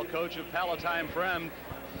basketball coach of Palatine Friend.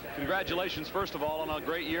 Congratulations, first of all, on a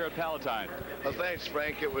great year at Palatine. Well, thanks,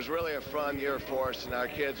 Frank. It was really a fun year for us, and our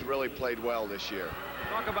kids really played well this year.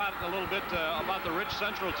 Talk about a little bit about the Rich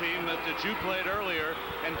Central team that you played earlier,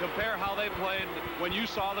 and compare how they played when you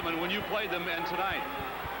saw them and when you played them and tonight.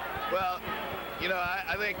 Well, you know,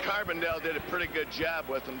 I think Carbondale did a pretty good job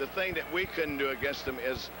with them. The thing that we couldn't do against them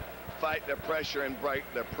is fight the pressure and break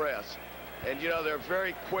the press. And, you know, they're a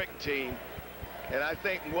very quick team. And I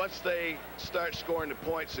think once they start scoring the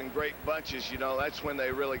points in great bunches, you know, that's when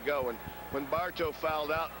they really go. And when Bartow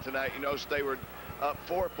fouled out tonight, you know, they were up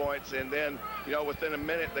 4 points, and then, you know, within a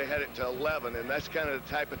minute they had it to 11, and that's kind of the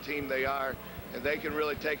type of team they are, and they can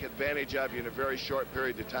really take advantage of you in a very short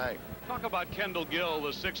period of time. Talk about Kendall Gill, the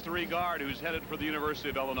 6'3" guard who's headed for the University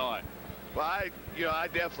of Illinois. Well, I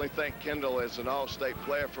definitely think Kendall is an all-state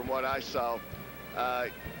player from what I saw.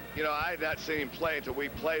 You know, I had not seen him play until we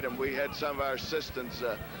played him. We had some of our assistants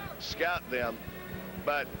scout them,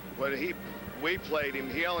 but when we played him,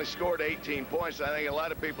 he only scored 18 points. I think a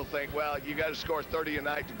lot of people think, well, you got to score 30 a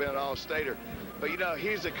night to be an all-stater. But, you know,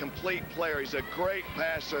 he's a complete player. He's a great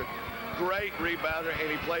passer. great rebounder, and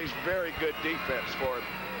he plays very good defense for him.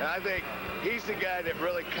 And I think he's the guy that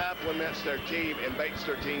really complements their team and makes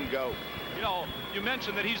their team go. You know, you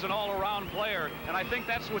mentioned that he's an all-around player, and I think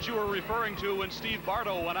that's what you were referring to when Steve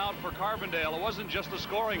Bartow went out for Carbondale. It wasn't just the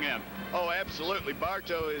scoring end. Oh, absolutely.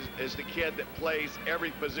 Bartow is the kid that plays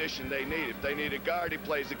every position they need. If they need a guard, he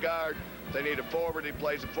plays a guard. If they need a forward, he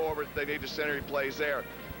plays a forward. If they need a center, he plays there.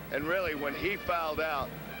 And really, when he fouled out,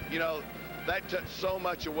 you know, that took so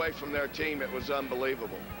much away from their team, it was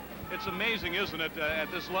unbelievable. It's amazing, isn't it, at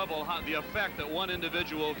this level, how the effect that one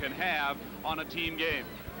individual can have on a team game.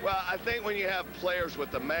 Well, I think when you have players with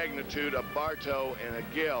the magnitude of Bartow and a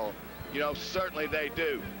Gill, you know, certainly they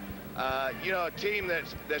do. You know, a team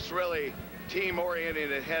that's really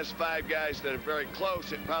team-oriented and has 5 guys that are very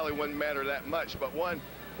close, it probably wouldn't matter that much. But one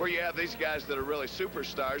where you have these guys that are really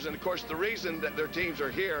superstars, and of course the reason that their teams are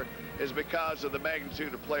here is because of the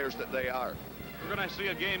magnitude of players that they are. We're going to see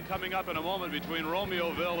a game coming up in a moment between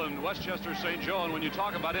Romeoville and Westchester St. Joe, and when you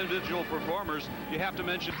talk about individual performers, you have to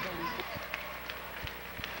mention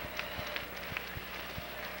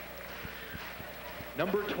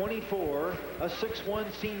Number 24, a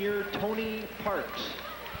 6'1" senior, Tony Parks.